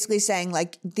 you're basically saying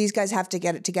like these guys have to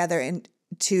get it together and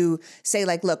to say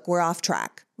like, look, we're off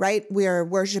track, right? We're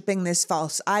worshiping this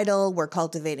false idol. We're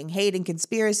cultivating hate and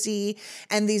conspiracy.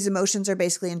 And these emotions are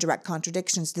basically in direct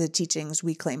contradictions to the teachings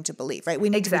we claim to believe, right? We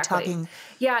need to be talking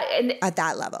at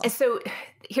that level. So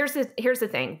here's the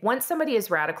thing. Once somebody is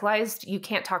radicalized, you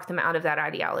can't talk them out of that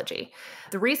ideology.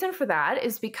 The reason for that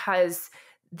is because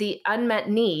the unmet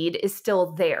need is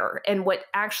still there. And what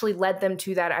actually led them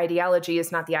to that ideology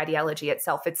is not the ideology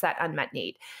itself. It's that unmet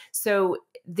need. So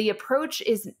the approach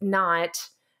is not,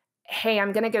 hey,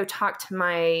 I'm going to go talk to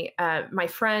my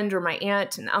friend or my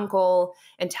aunt and uncle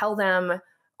and tell them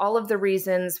all of the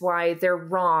reasons why they're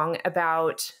wrong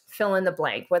about fill in the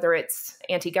blank, whether it's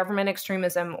anti-government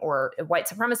extremism or white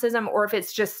supremacism, or if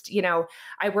it's just,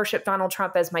 I worship Donald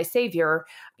Trump as my savior.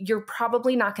 You're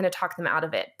probably not going to talk them out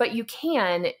of it, but you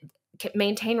can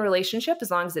maintain relationship as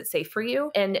long as it's safe for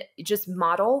you, and just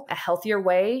model a healthier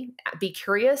way, be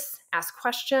curious, ask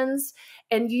questions.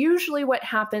 And usually what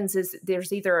happens is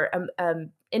there's either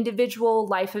an individual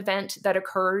life event that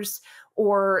occurs,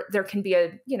 or there can be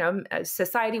a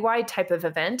society-wide type of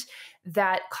event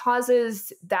that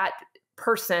causes that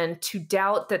person to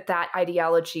doubt that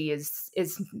ideology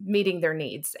is meeting their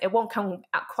needs. It won't come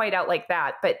quite out like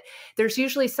that, but there's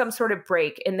usually some sort of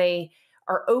break, and they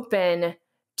are open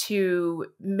to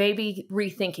maybe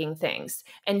rethinking things.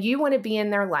 And you want to be in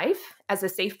their life as a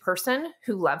safe person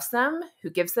who loves them, who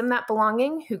gives them that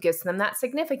belonging, who gives them that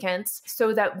significance,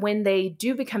 so that when they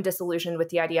do become disillusioned with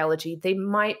the ideology, they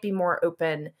might be more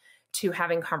open to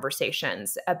having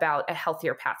conversations about a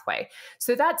healthier pathway.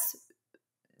 So that's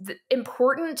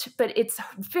important, but it's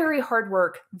very hard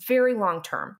work, very long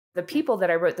term. The people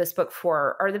that I wrote this book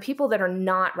for are the people that are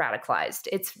not radicalized.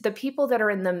 It's the people that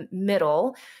are in the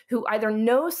middle who either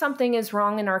know something is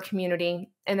wrong in our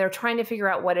community and they're trying to figure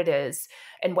out what it is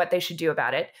and what they should do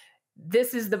about it.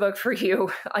 This is the book for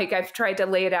you. Like, I've tried to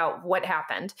lay it out what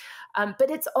happened.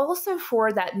 But it's also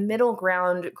for that middle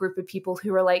ground group of people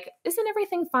who are like, isn't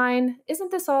everything fine?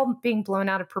 Isn't this all being blown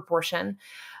out of proportion?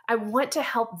 I want to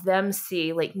help them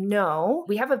see, like, no,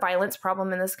 we have a violence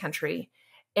problem in this country,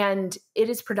 and it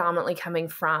is predominantly coming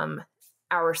from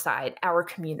our side, our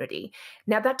community.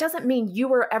 Now, that doesn't mean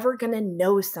you are ever going to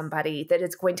know somebody that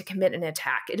is going to commit an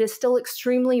attack. It is still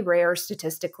extremely rare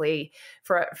statistically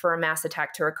for a mass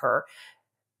attack to occur.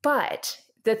 But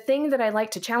the thing that I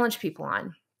like to challenge people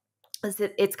on is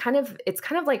that it's kind of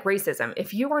like racism.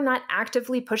 If you are not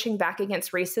actively pushing back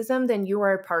against racism, then you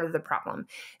are a part of the problem.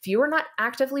 If you are not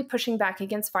actively pushing back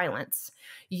against violence,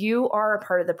 you are a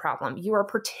part of the problem. You are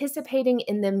participating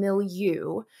in the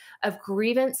milieu of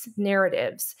grievance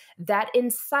narratives that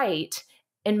incite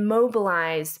and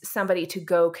mobilize somebody to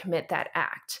go commit that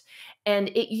act. And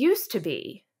it used to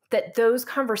be that those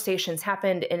conversations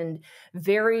happened in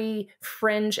very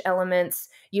fringe elements.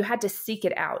 You had to seek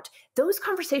it out. Those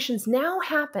conversations now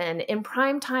happen in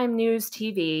primetime news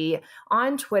TV,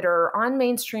 on Twitter, on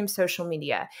mainstream social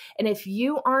media. And if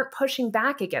you aren't pushing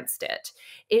back against it,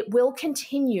 it will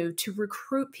continue to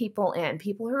recruit people in.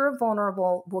 People who are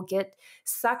vulnerable will get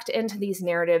sucked into these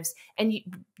narratives. And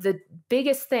the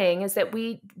biggest thing is that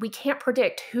we can't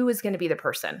predict who is going to be the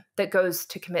person that goes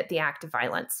to commit the act of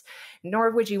violence, nor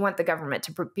would you want the government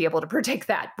to be able to predict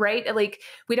that, right? Like,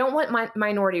 we don't want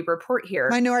Minority Report here.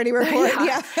 Minority Report,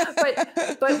 yeah.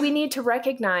 But we need to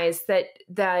recognize that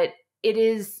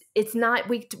it's not,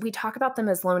 we talk about them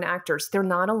as lone actors. They're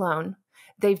not alone.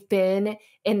 They've been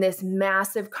in this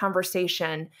massive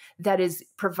conversation that is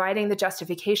providing the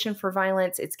justification for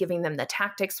violence. It's giving them the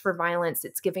tactics for violence.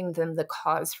 It's giving them the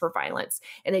cause for violence.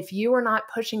 And if you are not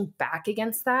pushing back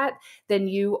against that, then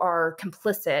you are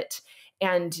complicit.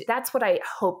 And that's what I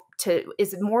hope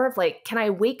is more of like, can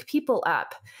I wake people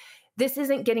up? This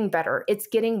isn't getting better. It's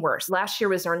getting worse. Last year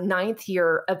was our 9th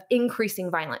year of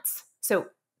increasing violence. So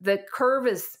the curve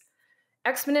is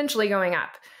exponentially going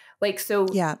up. Like, so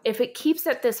if it keeps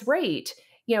at this rate,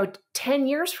 10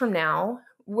 years from now,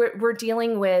 we're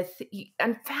dealing with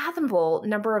unfathomable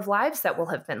number of lives that will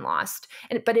have been lost.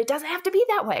 But it doesn't have to be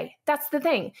that way. That's the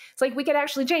thing. It's like, we could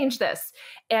actually change this.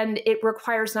 And it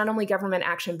requires not only government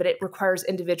action, but it requires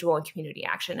individual and community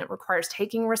action. It requires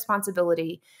taking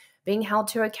responsibility, being held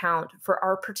to account for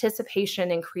our participation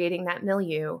in creating that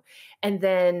milieu. And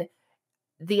then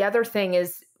the other thing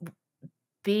is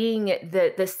being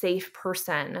the safe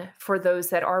person for those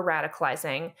that are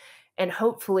radicalizing, and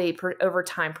hopefully over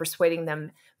time persuading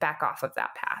them back off of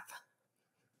that path.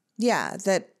 Yeah,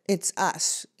 that it's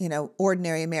us,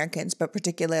 ordinary Americans, but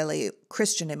particularly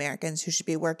Christian Americans who should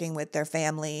be working with their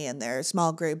family and their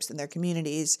small groups and their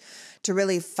communities to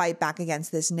really fight back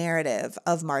against this narrative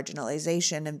of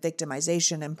marginalization and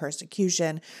victimization and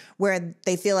persecution, where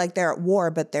they feel like they're at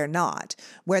war, but they're not,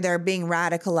 where they're being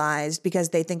radicalized because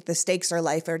they think the stakes are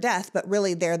life or death, but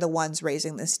really they're the ones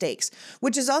raising the stakes,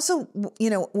 which is also,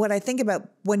 what I think about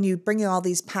when you bring all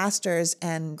these pastors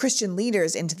and Christian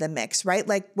leaders into the mix, right?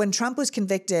 Like, when Trump was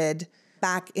convicted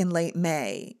back in late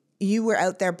May, you were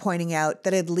out there pointing out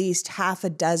that at least half a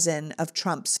dozen of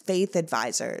Trump's faith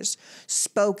advisors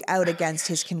spoke out against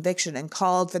his conviction and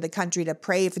called for the country to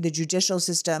pray for the judicial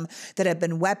system that had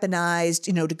been weaponized,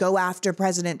 to go after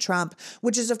President Trump,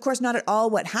 which is, of course, not at all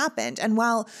what happened. And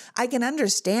while I can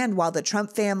understand while the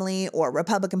Trump family or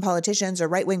Republican politicians or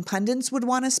right-wing pundits would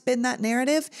want to spin that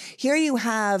narrative, here you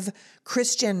have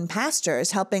Christian pastors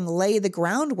helping lay the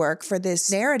groundwork for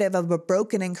this narrative of a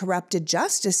broken and corrupted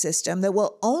justice system that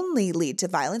will only lead to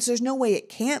violence. There's no way it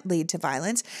can't lead to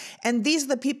violence. And these are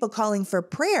the people calling for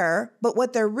prayer, but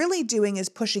what they're really doing is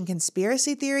pushing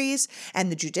conspiracy theories,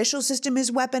 and the judicial system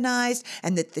is weaponized,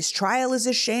 and that this trial is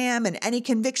a sham, and any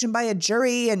conviction by a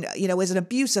jury and, is an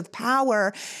abuse of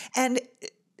power. And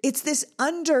it's this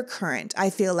undercurrent, I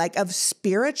feel like, of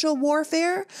spiritual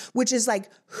warfare, which is like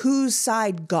whose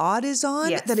side God is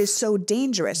on, that is so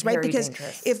dangerous, right? Because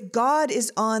if God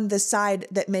is on the side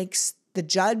that makes the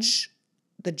judge,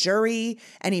 the jury,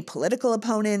 any political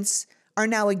opponents are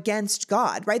now against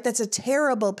God, right? That's a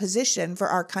terrible position for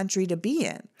our country to be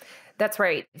in. That's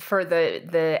right. For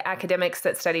the academics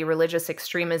that study religious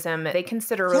extremism, they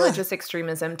consider religious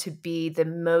extremism to be the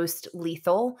most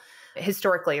lethal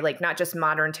historically, like not just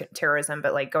modern terrorism,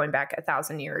 but like going back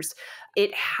 1,000 years.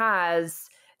 It has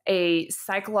a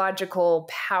psychological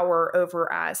power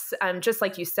over us. Just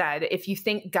like you said, if you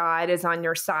think God is on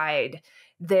your side,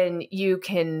 then you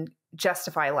can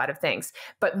justify a lot of things.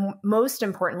 But most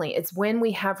importantly, it's when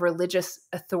we have religious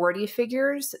authority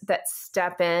figures that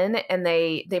step in and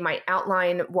they might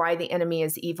outline why the enemy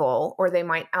is evil, or they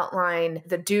might outline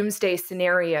the doomsday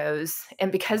scenarios.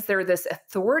 And because they're this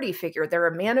authority figure, they're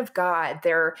a man of God,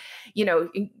 they're,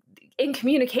 in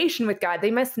communication with God, they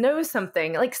must know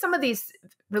something. Like some of these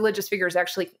religious figures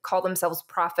actually call themselves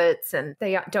prophets, and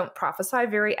they don't prophesy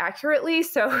very accurately.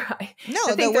 So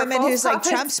the woman who's like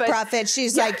Trump's prophet,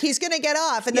 she's like, he's going to get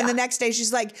off. And then the next day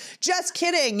she's like, just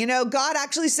kidding. God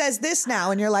actually says this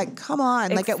now. And you're like, come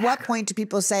on. Exactly. Like at what point do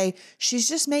people say she's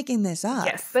just making this up?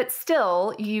 Yes. But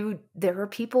still there are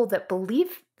people that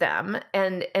believe them.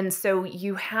 And so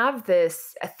you have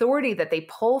this authority that they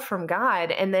pull from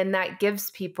God, and then that gives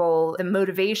people the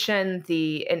motivation,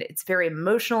 and it's very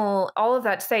emotional, all of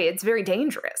that to say it's very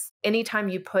dangerous. Anytime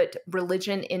you put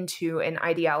religion into an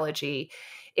ideology,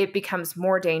 it becomes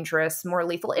more dangerous, more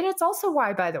lethal. And it's also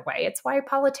why, by the way, it's why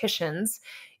politicians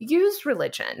use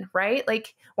religion, right?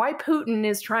 Like why Putin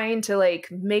is trying to like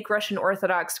make Russian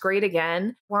Orthodox great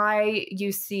again, why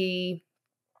you see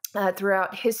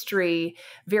throughout history,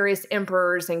 various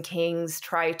emperors and kings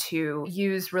try to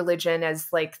use religion as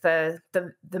like the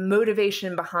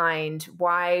motivation behind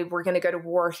why we're going to go to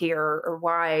war here, or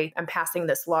why I'm passing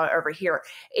this law over here.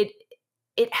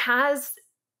 It has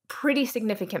pretty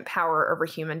significant power over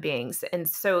human beings. And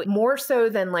so more so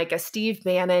than like a Steve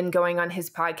Bannon going on his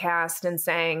podcast and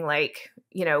saying like,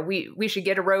 we should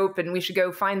get a rope and we should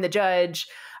go find the judge.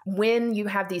 When you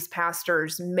have these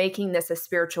pastors making this a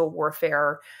spiritual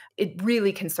warfare, it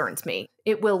really concerns me.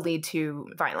 It will lead to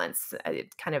violence.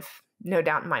 It kind of no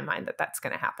doubt in my mind that that's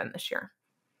going to happen this year.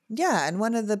 Yeah. And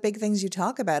one of the big things you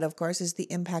talk about, of course, is the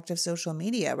impact of social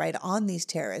media, right, on these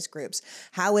terrorist groups,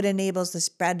 how it enables the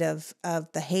spread of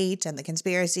the hate and the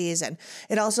conspiracies. And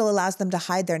it also allows them to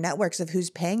hide their networks of who's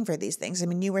paying for these things. I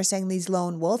mean, you were saying these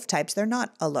lone wolf types, they're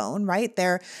not alone, right?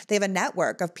 They have a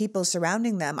network of people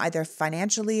surrounding them, either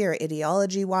financially or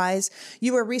ideology wise.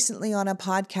 You were recently on a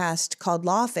podcast called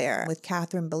Lawfare with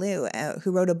Catherine Ballou,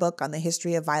 who wrote a book on the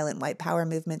history of violent white power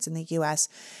movements in the U.S.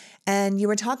 And you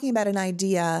were talking about an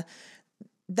idea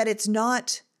that it's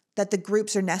not that the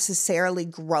groups are necessarily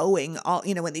growing all,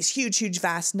 in these huge, huge,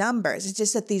 vast numbers. It's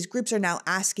just that these groups are now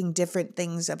asking different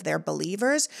things of their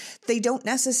believers. They don't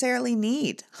necessarily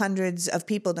need hundreds of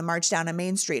people to march down a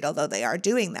main street, although they are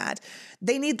doing that.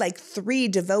 They need like 3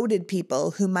 devoted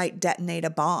people who might detonate a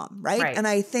bomb, right? And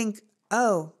I think,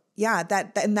 yeah,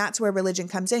 and that's where religion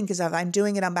comes in, because if I'm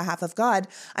doing it on behalf of God,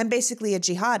 I'm basically a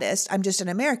jihadist. I'm just an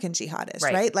American jihadist,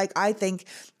 right? Like I think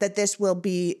that this will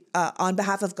be on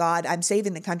behalf of God. I'm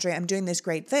saving the country. I'm doing this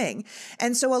great thing.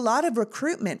 And so a lot of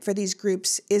recruitment for these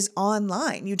groups is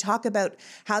online. You talk about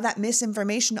how that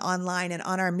misinformation online and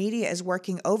on our media is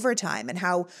working overtime, and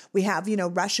how we have,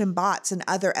 Russian bots and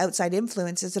other outside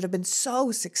influences that have been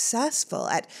so successful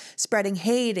at spreading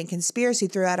hate and conspiracy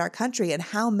throughout our country, and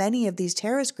how many of these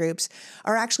terrorist groups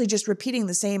are actually just repeating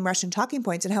the same Russian talking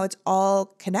points, and how it's all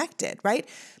connected, right?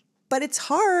 But it's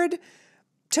hard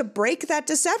to break that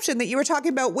deception that you were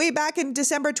talking about way back in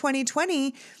December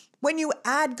 2020 when you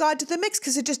add God to the mix,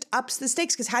 because it just ups the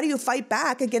stakes. Because how do you fight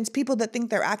back against people that think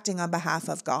they're acting on behalf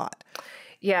of God?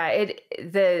 Yeah,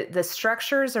 the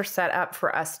structures are set up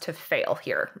for us to fail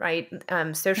here, right?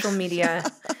 Social media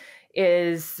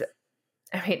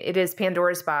it is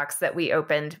Pandora's box that we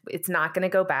opened. It's not going to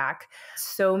go back.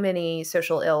 So many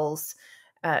social ills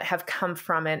have come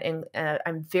from it. And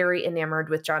I'm very enamored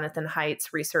with Jonathan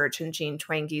Haidt's research and Jean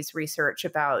Twange's research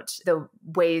about the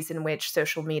ways in which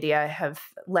social media have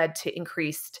led to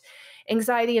increased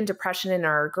anxiety and depression in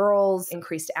our girls,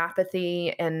 increased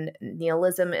apathy and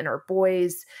nihilism in our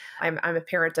boys. I'm a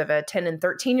parent of a 10 and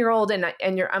 13-year-old, and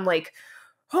I'm like,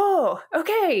 oh,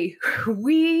 okay,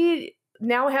 we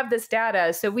now have this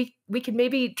data, so we can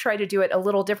maybe try to do it a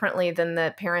little differently than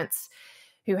the parents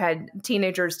who had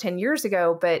teenagers 10 years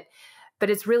ago. But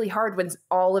it's really hard when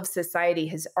all of society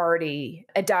has already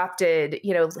adopted,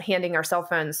 handing our cell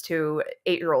phones to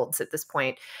 8-year-olds at this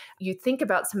point. You think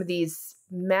about some of these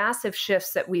massive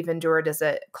shifts that we've endured as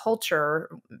a culture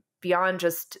beyond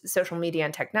just social media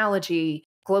and technology,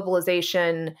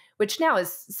 globalization, which now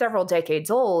is several decades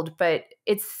old, but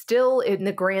it's still in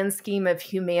the grand scheme of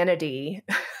humanity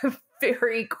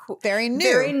very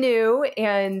new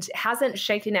and hasn't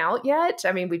shaken out yet.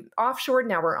 I mean, we've offshored,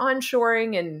 now we're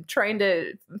onshoring and trying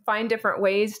to find different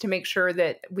ways to make sure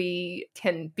that we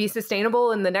can be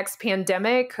sustainable in the next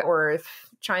pandemic, or if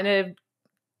China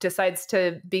decides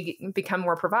to become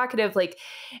more provocative. Like,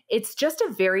 it's just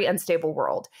a very unstable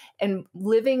world. And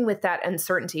living with that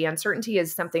uncertainty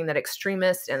is something that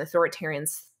extremists and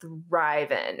authoritarians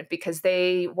thrive in, because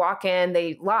they walk in,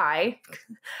 they lie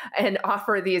and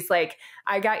offer these like,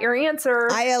 I got your answer.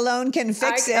 I alone can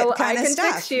fix it kind of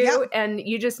stuff. Fix you, and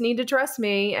you just need to trust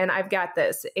me, and I've got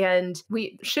this. And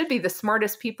we should be the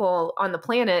smartest people on the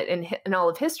planet in all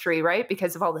of history, right?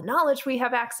 Because of all the knowledge we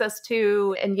have access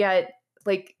to. And yet,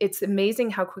 like, it's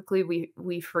amazing how quickly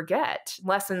we forget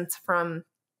lessons from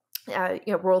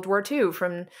World War II,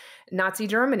 from Nazi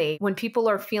Germany. When people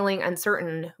are feeling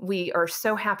uncertain, we are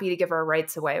so happy to give our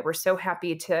rights away. We're so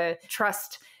happy to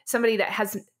trust somebody that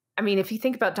has, I mean, if you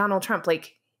think about Donald Trump,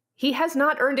 like, he has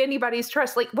not earned anybody's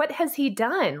trust. Like, what has he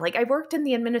done? Like, I worked in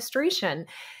the administration.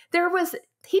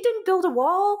 He didn't build a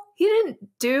wall. He didn't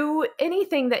do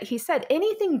anything that he said,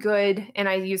 anything good. And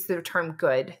I use the term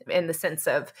good in the sense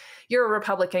of, you're a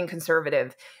Republican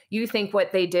conservative. You think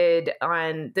what they did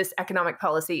on this economic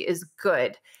policy is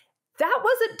good. That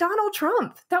wasn't Donald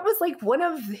Trump. That was like one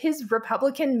of his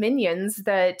Republican minions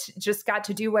that just got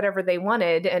to do whatever they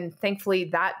wanted. And thankfully,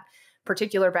 that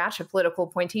particular batch of political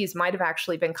appointees might have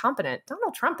actually been competent.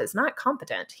 Donald Trump is not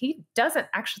competent. He doesn't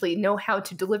actually know how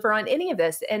to deliver on any of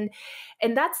this. And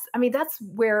that's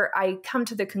where I come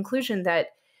to the conclusion that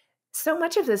so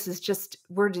much of this is just,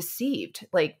 we're deceived.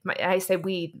 Like,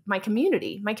 my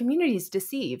community is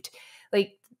deceived.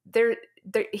 Like,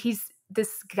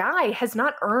 this guy has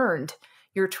not earned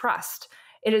your trust.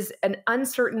 It is an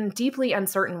uncertain, deeply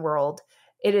uncertain world.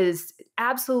 It is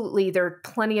absolutely, there are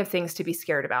plenty of things to be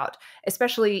scared about,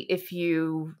 especially if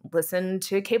you listen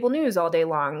to cable news all day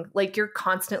long. Like, you're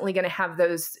constantly going to have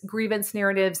those grievance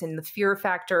narratives and the fear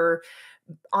factor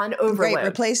on overload. Great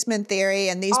replacement theory.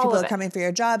 And these people are coming for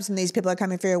your jobs, and these people are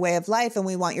coming for your way of life. And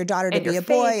we want your daughter to be a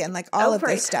boy, and like all of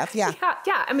this stuff. Yeah.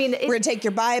 Yeah. I mean, we're going to take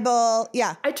your Bible.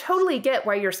 Yeah. I totally get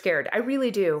why you're scared. I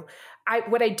really do.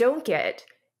 What I don't get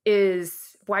is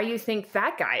why you think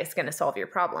that guy is going to solve your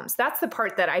problems. That's the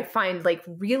part that I find like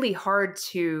really hard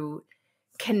to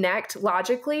connect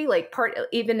logically. Like,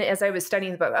 even as I was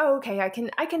studying the book, oh, okay, I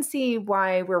can see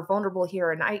why we're vulnerable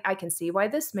here. And I can see why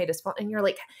this made us vulnerable. And you're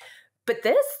like, but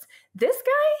this guy,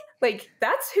 like,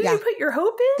 that's who you put your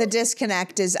hope in? The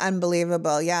disconnect is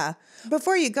unbelievable. Yeah.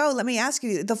 Before you go, let me ask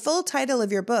you, the full title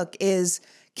of your book is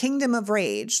Kingdom of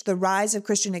Rage, The Rise of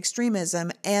Christian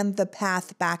Extremism, and the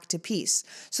Path Back to Peace.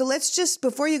 So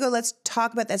before you go, let's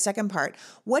talk about that second part.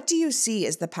 What do you see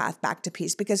as the path back to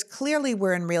peace? Because clearly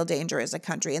we're in real danger as a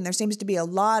country, and there seems to be a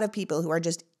lot of people who are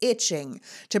just itching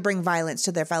to bring violence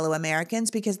to their fellow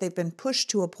Americans because they've been pushed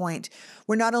to a point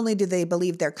where not only do they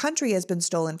believe their country has been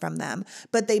stolen from them,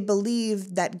 but they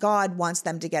believe that God wants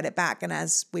them to get it back. And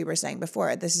as we were saying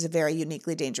before, this is a very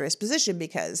uniquely dangerous position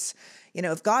because,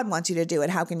 if God wants you to do it,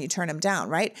 how can you turn him down,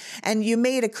 right? And you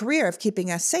made a career of keeping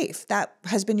us safe. That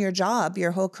has been your job,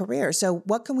 your whole career. So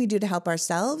what can we do to help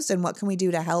ourselves, and what can we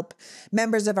do to help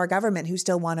members of our government who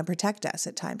still want to protect us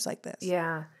at times like this?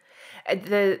 Yeah.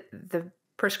 The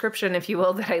prescription, if you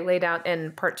will, that I laid out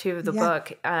in part 2 of the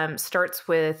book starts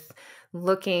with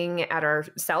looking at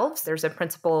ourselves. There's a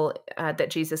principle that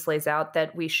Jesus lays out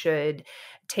that we should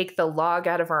take the log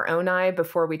out of our own eye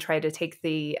before we try to take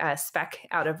the speck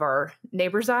out of our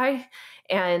neighbor's eye.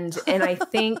 And I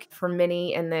think for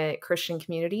many in the Christian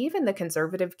community, even the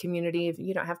conservative community,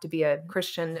 you don't have to be a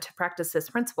Christian to practice this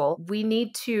principle. We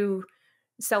need to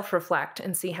self-reflect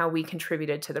and see how we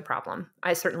contributed to the problem.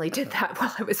 I certainly did that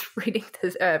while I was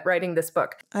writing this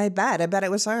book. I bet it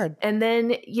was hard. And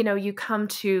then, you come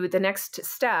to the next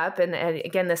step. And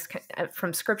again, this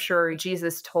from scripture,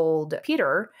 Jesus told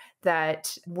Peter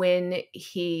that when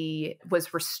he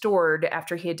was restored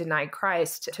after he had denied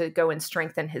Christ, to go and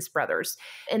strengthen his brothers.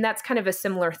 And that's kind of a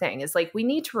similar thing. Is like, we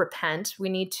need to repent. We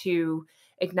need to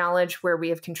acknowledge where we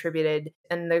have contributed.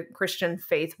 In the Christian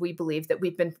faith, we believe that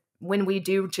when we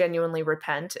do genuinely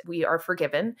repent, we are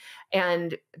forgiven.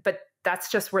 But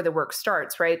that's just where the work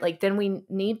starts, right? Like, then we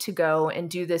need to go and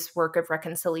do this work of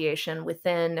reconciliation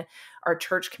within our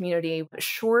church community,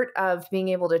 short of being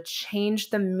able to change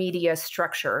the media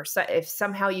structure. So if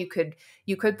somehow you could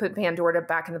put Pandora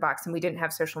back in the box and we didn't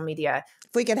have social media.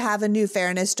 If we could have a new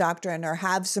fairness doctrine or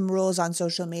have some rules on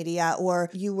social media, or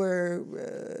you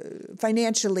were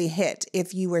financially hit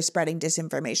if you were spreading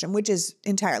disinformation, which is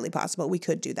entirely possible. We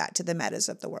could do that to the Meidas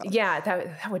of the world. Yeah,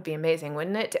 that would be amazing,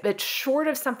 wouldn't it? But short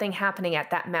of something happening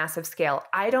at that massive scale,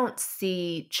 I don't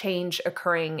see change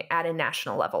occurring at a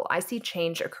national level. I see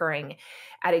change occurring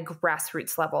at a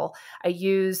grassroots level. I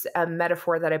use a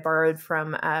metaphor that I borrowed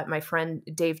from my friend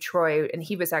Dave Troy, and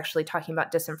he was actually talking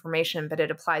about disinformation, but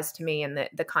it applies to me in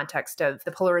the context of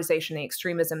the polarization and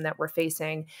extremism that we're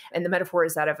facing. And the metaphor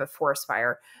is that of a forest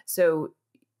fire. So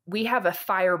we have a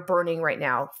fire burning right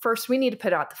now. First, we need to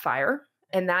put out the fire,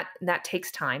 and that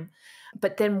takes time.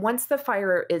 But then once the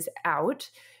fire is out,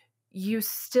 you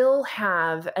still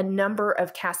have a number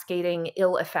of cascading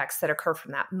ill effects that occur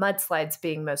from that, mudslides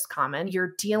being most common.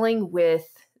 You're dealing with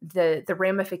the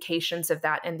ramifications of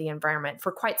that in the environment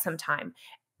for quite some time.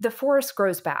 The forest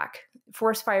grows back.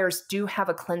 Forest fires do have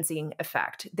a cleansing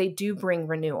effect. They do bring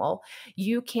renewal.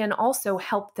 You can also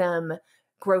help them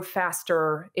grow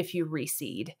faster if you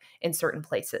reseed in certain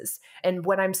places. And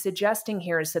what I'm suggesting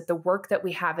here is that the work that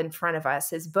we have in front of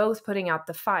us is both putting out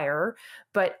the fire,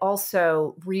 but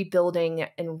also rebuilding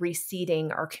and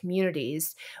reseeding our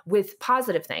communities with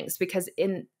positive things, because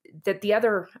the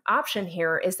other option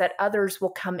here is that others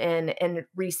will come in and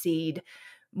reseed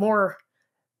more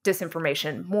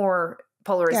disinformation, more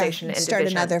polarization and start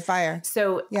division. Another fire.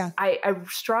 So I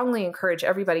strongly encourage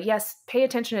everybody, yes, pay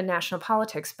attention to national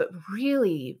politics, but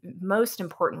really most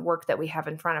important work that we have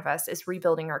in front of us is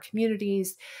rebuilding our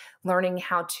communities, learning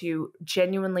how to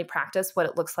genuinely practice what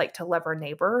it looks like to love our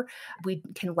neighbor. We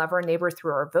can love our neighbor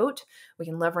through our vote. We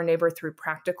can love our neighbor through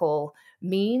practical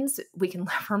means. We can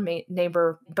love our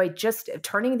neighbor by just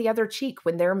turning the other cheek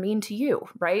when they're mean to you,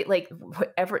 right? Like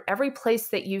every place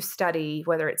that you study,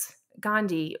 whether it's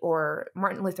Gandhi or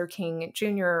Martin Luther King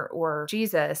Jr. or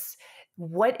Jesus,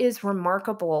 what is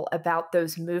remarkable about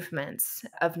those movements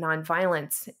of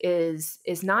nonviolence is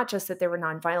not just that they were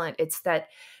nonviolent, it's that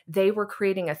they were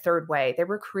creating a third way. They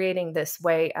were creating this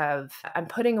way of, I'm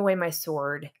putting away my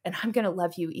sword and I'm going to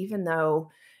love you even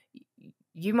though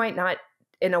you might not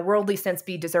in a worldly sense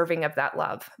be deserving of that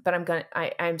love, but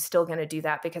I'm still going to do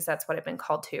that because that's what I've been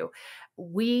called to.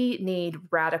 We need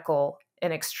radical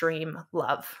and extreme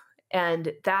love.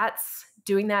 And that's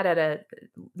doing that at a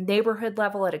neighborhood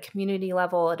level, at a community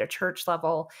level, at a church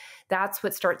level. That's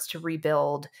what starts to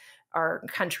rebuild our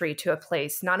country to a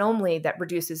place not only that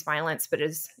reduces violence, but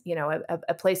is,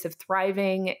 a place of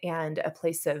thriving and a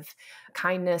place of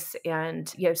kindness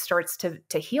and, starts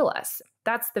to heal us.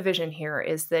 That's the vision here,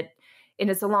 is that, and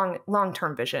it's a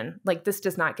long-term vision. Like, this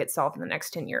does not get solved in the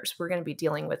next 10 years. We're going to be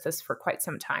dealing with this for quite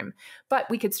some time, but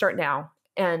we could start now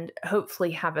and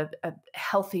hopefully have a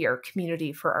healthier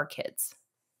community for our kids.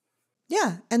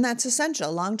 Yeah, and that's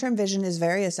essential. Long-term vision is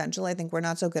very essential. I think we're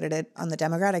not so good at it on the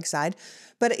Democratic side.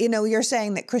 But, you're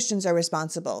saying that Christians are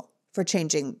responsible for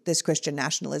changing this Christian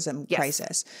nationalism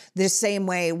crisis. The same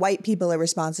way white people are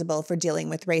responsible for dealing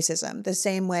with racism. The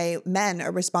same way men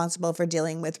are responsible for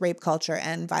dealing with rape culture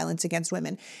and violence against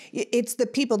women. It's the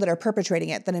people that are perpetrating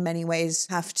it that in many ways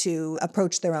have to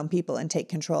approach their own people and take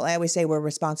control. I always say we're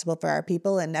responsible for our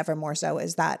people, and never more so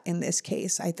is that in this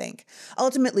case, I think.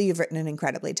 Ultimately, you've written an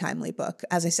incredibly timely book.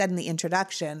 As I said in the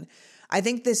introduction, I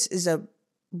think this is a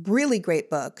really great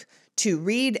book to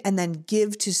read and then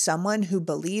give to someone who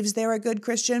believes they're a good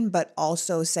Christian, but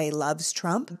also, say, loves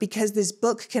Trump, because this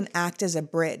book can act as a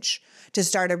bridge to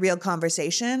start a real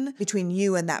conversation between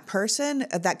you and that person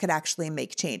that could actually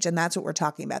make change. And that's what we're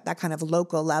talking about, that kind of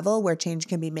local level where change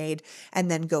can be made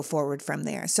and then go forward from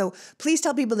there. So please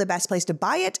tell people the best place to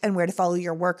buy it and where to follow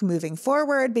your work moving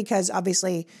forward, because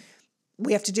obviously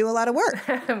we have to do a lot of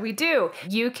work. We do.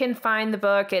 You can find the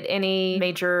book at any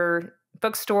major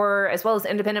bookstore, as well as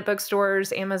independent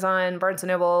bookstores, Amazon, Barnes &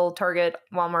 Noble, Target,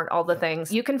 Walmart, all the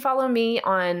things. You can follow me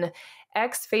on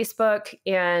X, Facebook,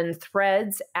 and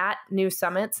Threads at New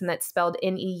Summits, and that's spelled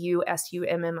NEUSUMMITS.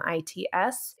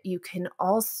 You can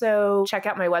also check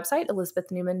out my website,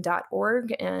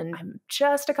 ElizabethNeumann.org, and I'm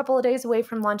just a couple of days away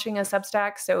from launching a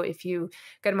Substack, so if you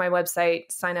go to my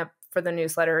website, sign up for the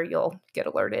newsletter, you'll get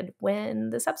alerted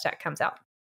when the Substack comes out.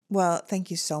 Well, thank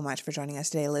you so much for joining us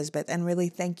today, Elizabeth. And really,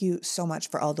 thank you so much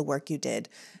for all the work you did,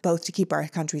 both to keep our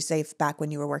country safe back when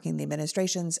you were working in the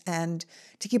administrations and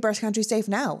to keep our country safe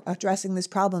now, addressing this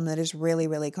problem that is really,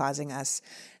 really causing us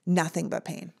nothing but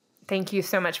pain. Thank you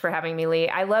so much for having me, Lee.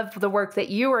 I love the work that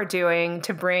you are doing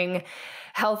to bring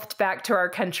health back to our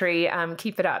country.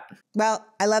 Keep it up. Well,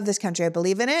 I love this country. I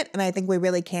believe in it. And I think we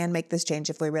really can make this change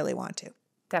if we really want to.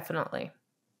 Definitely.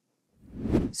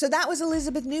 So that was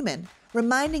Elizabeth Neumann,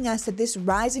 reminding us that this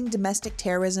rising domestic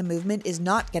terrorism movement is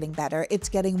not getting better, it's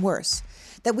getting worse.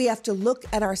 That we have to look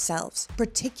at ourselves,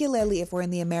 particularly if we're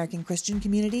in the American Christian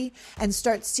community, and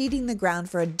start seeding the ground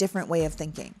for a different way of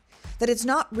thinking. That it's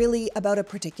not really about a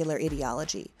particular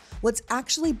ideology. What's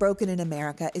actually broken in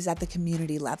America is at the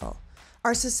community level.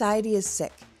 Our society is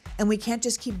sick, and we can't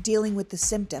just keep dealing with the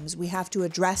symptoms, we have to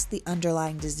address the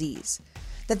underlying disease.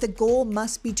 That the goal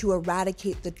must be to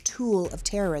eradicate the tool of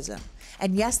terrorism.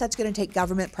 And yes, that's going to take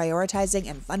government prioritizing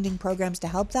and funding programs to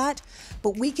help that,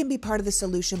 but we can be part of the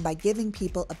solution by giving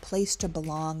people a place to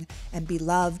belong and be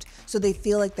loved so they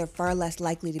feel like they're far less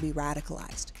likely to be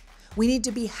radicalized. We need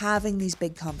to be having these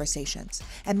big conversations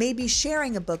and maybe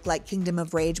sharing a book like Kingdom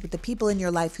of Rage with the people in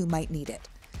your life who might need it.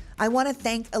 I want to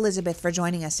thank Elizabeth for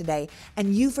joining us today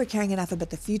and you for caring enough about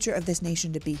the future of this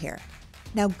nation to be here.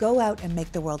 Now go out and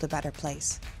make the world a better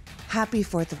place. Happy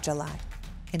 4th of July.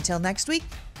 Until next week,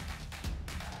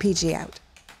 PG out.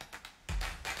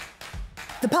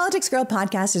 The PoliticsGirl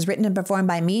podcast is written and performed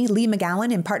by me, Lee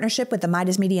McGowan, in partnership with the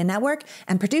Midas Media Network,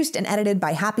 and produced and edited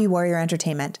by Happy Warrior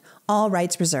Entertainment. All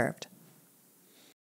rights reserved.